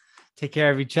 Ending. Take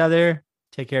care of each other.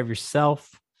 Take care of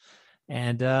yourself.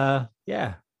 And yeah.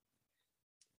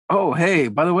 Oh, hey,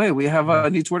 by the way, we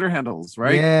have new Twitter handles,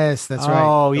 right? Yes, that's right.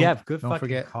 Oh, yeah. Good don't fucking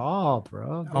forget. Call,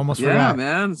 bro. Almost forgot.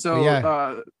 Man. So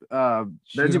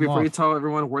Benji, before you tell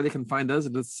everyone where they can find us,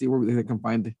 let's see where they can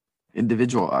find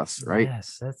individual us, right?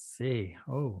 Yes, let's see.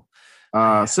 Oh.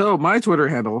 So my Twitter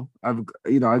handle, I've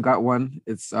got one.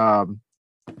 It's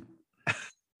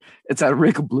it's at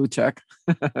Rick Blue Check.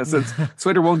 Since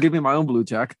Twitter won't give me my own blue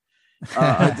check,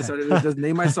 I decided to just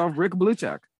name myself Rick Blue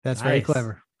Check. That's very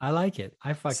clever. I like it.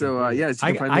 I fucking so I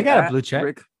got a blue check.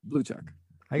 Rick Blue Check.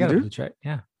 I got a blue check.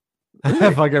 Yeah.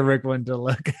 I fucking Rick went to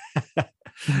look.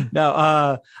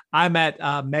 No, I'm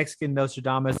at Mexican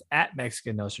Nostradamus at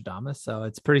Mexican Nostradamus. So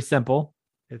it's pretty simple.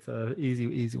 It's a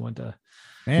easy one to.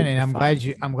 Man, and I'm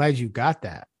glad you got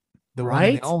that. The one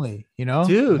and the only,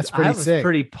 dude. That's pretty sick.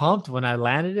 Pretty pumped when I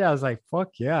landed it. I was like,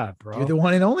 "Fuck yeah, bro!" You're the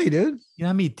one and only, dude. You know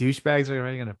how many douchebags are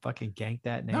already gonna fucking gank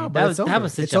that name? No, that was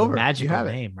such a magical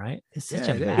name, right? It's such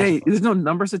a magical. Hey, there's no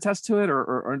numbers attached to it,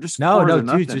 or just no,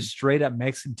 dude, just straight up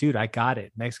Mexican, dude. I got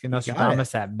it. Mexican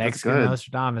Nostradamus at Mexican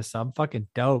Nostradamus. So I'm fucking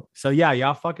dope. So yeah,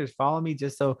 y'all fuckers follow me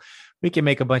just so we can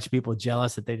make a bunch of people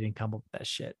jealous that they didn't come up with that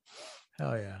shit.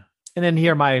 Hell yeah! And then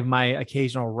hear my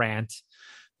occasional rant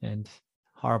and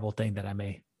horrible thing that I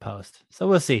may post. So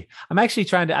we'll see. I'm actually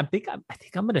trying to. I think I'm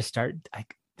gonna start.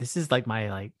 This is like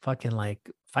my fucking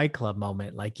Fight Club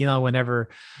moment. Whenever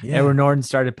Edward Norton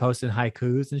started posting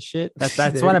haikus and shit.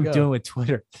 That's what I'm doing with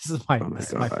Twitter. This is my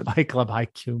Fight Club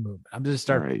haiku movement. I'm just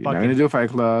starting. You're not gonna do a Fight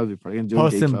Club. You're probably gonna do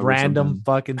posting random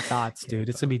fucking thoughts, dude.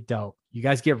 It's gonna be dope. You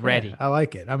guys get ready. Yeah, I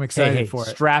like it. I'm excited for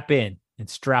it. Strap in and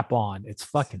strap on. It's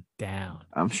fucking down.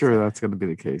 I'm sure that's going to be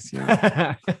the case.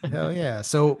 Yeah. Hell yeah.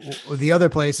 So the other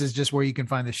place is just where you can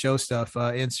find the show stuff.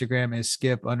 Instagram is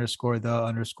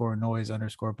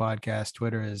skip_the_noise_podcast.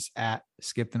 Twitter is at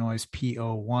skip the noise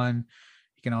PO1.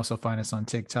 You can also find us on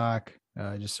TikTok.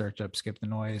 Just search up Skip the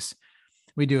Noise.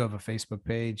 We do have a Facebook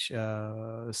page,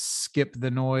 Skip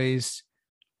the Noise,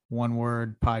 one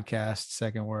word, podcast,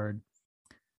 second word.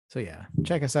 So yeah,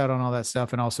 check us out on all that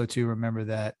stuff. And also to remember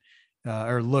that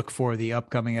or look for the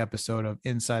upcoming episode of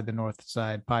Inside the North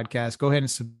Side podcast. Go ahead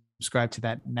and subscribe to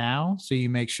that now, so you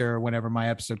make sure whenever my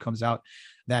episode comes out,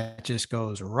 that just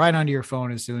goes right onto your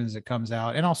phone as soon as it comes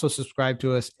out. And also subscribe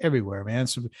to us everywhere, man.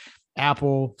 So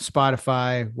Apple,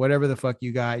 Spotify, whatever the fuck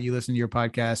you got, you listen to your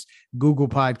podcast. Google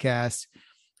Podcasts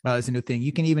is a new thing.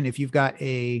 You can even, if you've got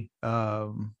a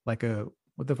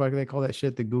what the fuck do they call that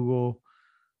shit? The Google,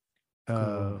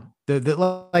 the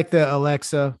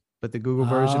Alexa but the Google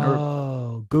version.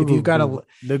 Or Google, if you've got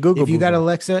the Google, if you got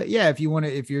Alexa, yeah, if you want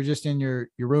to, if you're just in your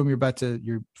room,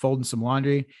 you're folding some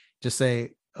laundry, just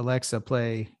say, Alexa,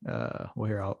 play. Well,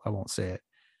 here I won't say it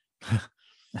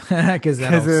because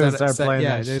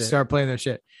they start playing their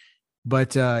shit.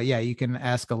 But yeah, you can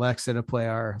ask Alexa to play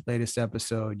our latest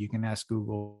episode. You can ask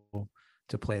Google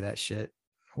to play that shit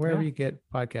wherever you get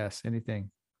podcasts,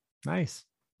 anything. Nice.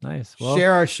 Well,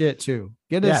 share our shit too.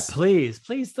 Get us. Yeah, please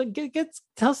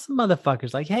tell some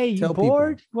motherfuckers like, hey, you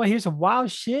bored? You want to hear some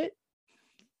wild shit?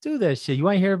 Do this shit. You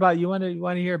want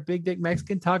to hear a big dick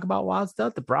Mexican talk about wild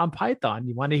stuff? The brown python.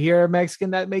 You want to hear a Mexican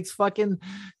that makes fucking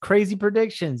crazy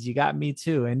predictions? You got me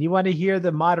too. And you want to hear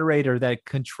the moderator that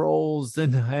controls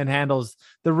and handles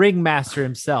the ringmaster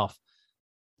himself.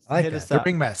 I like that. The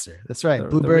ringmaster. That's right.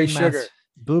 Blueberry sugar.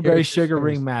 Blueberry sugar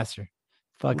ringmaster.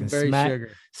 Fucking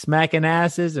smacking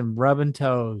asses and rubbing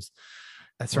toes.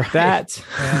 That's right. That.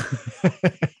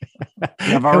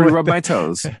 I've already rubbed my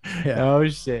toes. Yeah. Oh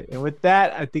shit. And with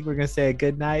that, I think we're gonna say a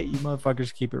good night. You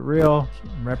motherfuckers keep it real.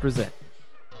 Represent.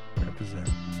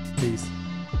 Peace.